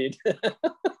good, dude.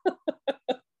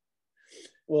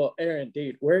 Well, Aaron,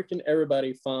 dude, where can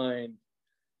everybody find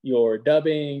your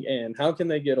dubbing, and how can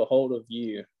they get a hold of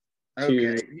you?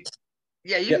 Okay.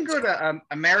 Yeah, you can go to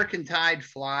American Tide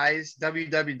Flies,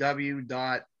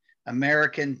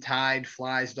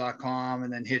 www.americantideflies.com,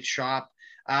 and then hit shop.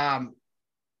 The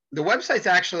website's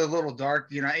actually a little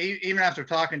dark, even after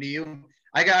talking to you.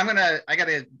 I got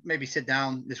to maybe sit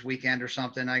down this weekend or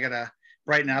something. I got to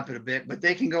brighten up it a bit, but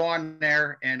they can go on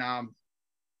there and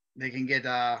they can get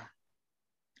off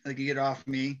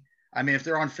me. I mean, if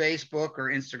they're on Facebook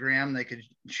or Instagram, they could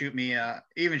shoot me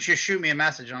even just shoot me a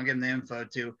message, and I'll give them the info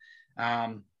too.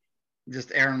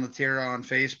 Just Aaron Latira on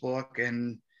Facebook,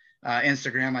 and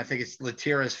Instagram, I think it's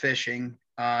Latira's Fishing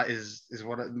is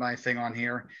what my thing on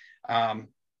here.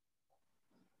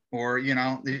 Or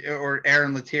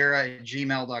Aaron Latira at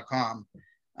gmail.com.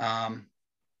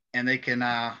 And they can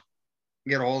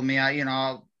get a hold of me.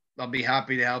 I'll be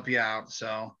happy to help you out.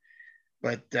 So,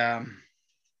 but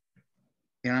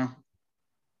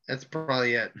that's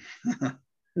probably it.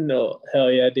 No, hell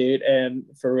yeah, dude. And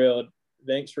for real,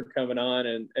 thanks for coming on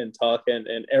and talking.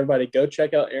 And everybody, go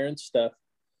check out Aaron's stuff.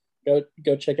 Go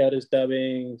check out his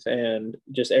dubbings and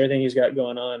just everything he's got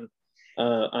going on.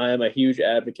 I am a huge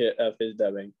advocate of his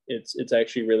dubbing. It's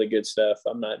actually really good stuff.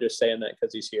 I'm not just saying that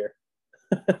because he's here.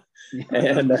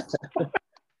 And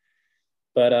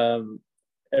but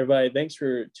everybody, thanks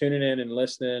for tuning in and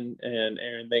listening. And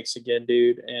Aaron, thanks again,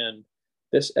 dude. And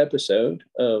this episode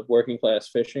of Working Class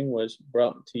Fishing was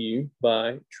brought to you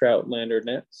by Troutlander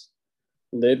Nets,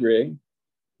 Lid Rig,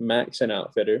 Max and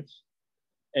Outfitters,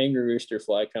 Angry Rooster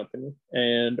Fly Company,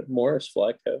 and Morris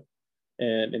Fly Co.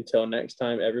 And until next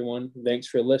time, everyone, thanks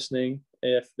for listening.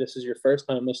 If this is your first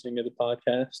time listening to the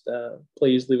podcast,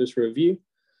 please leave us a review.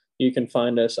 You can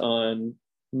find us on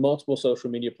multiple social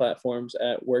media platforms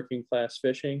at Working Class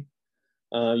Fishing.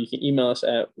 You can email us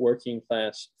at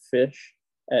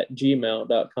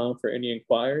workingclassfish@gmail.com for any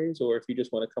inquiries, or if you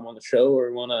just want to come on the show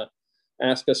or want to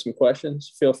ask us some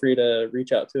questions, feel free to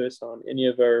reach out to us on any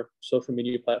of our social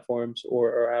media platforms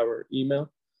or our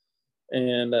email.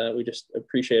 And we just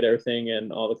appreciate everything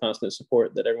and all the constant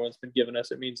support that everyone's been giving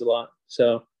us. It means a lot.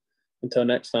 So until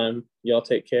next time, y'all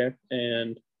take care,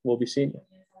 and we'll be seeing you.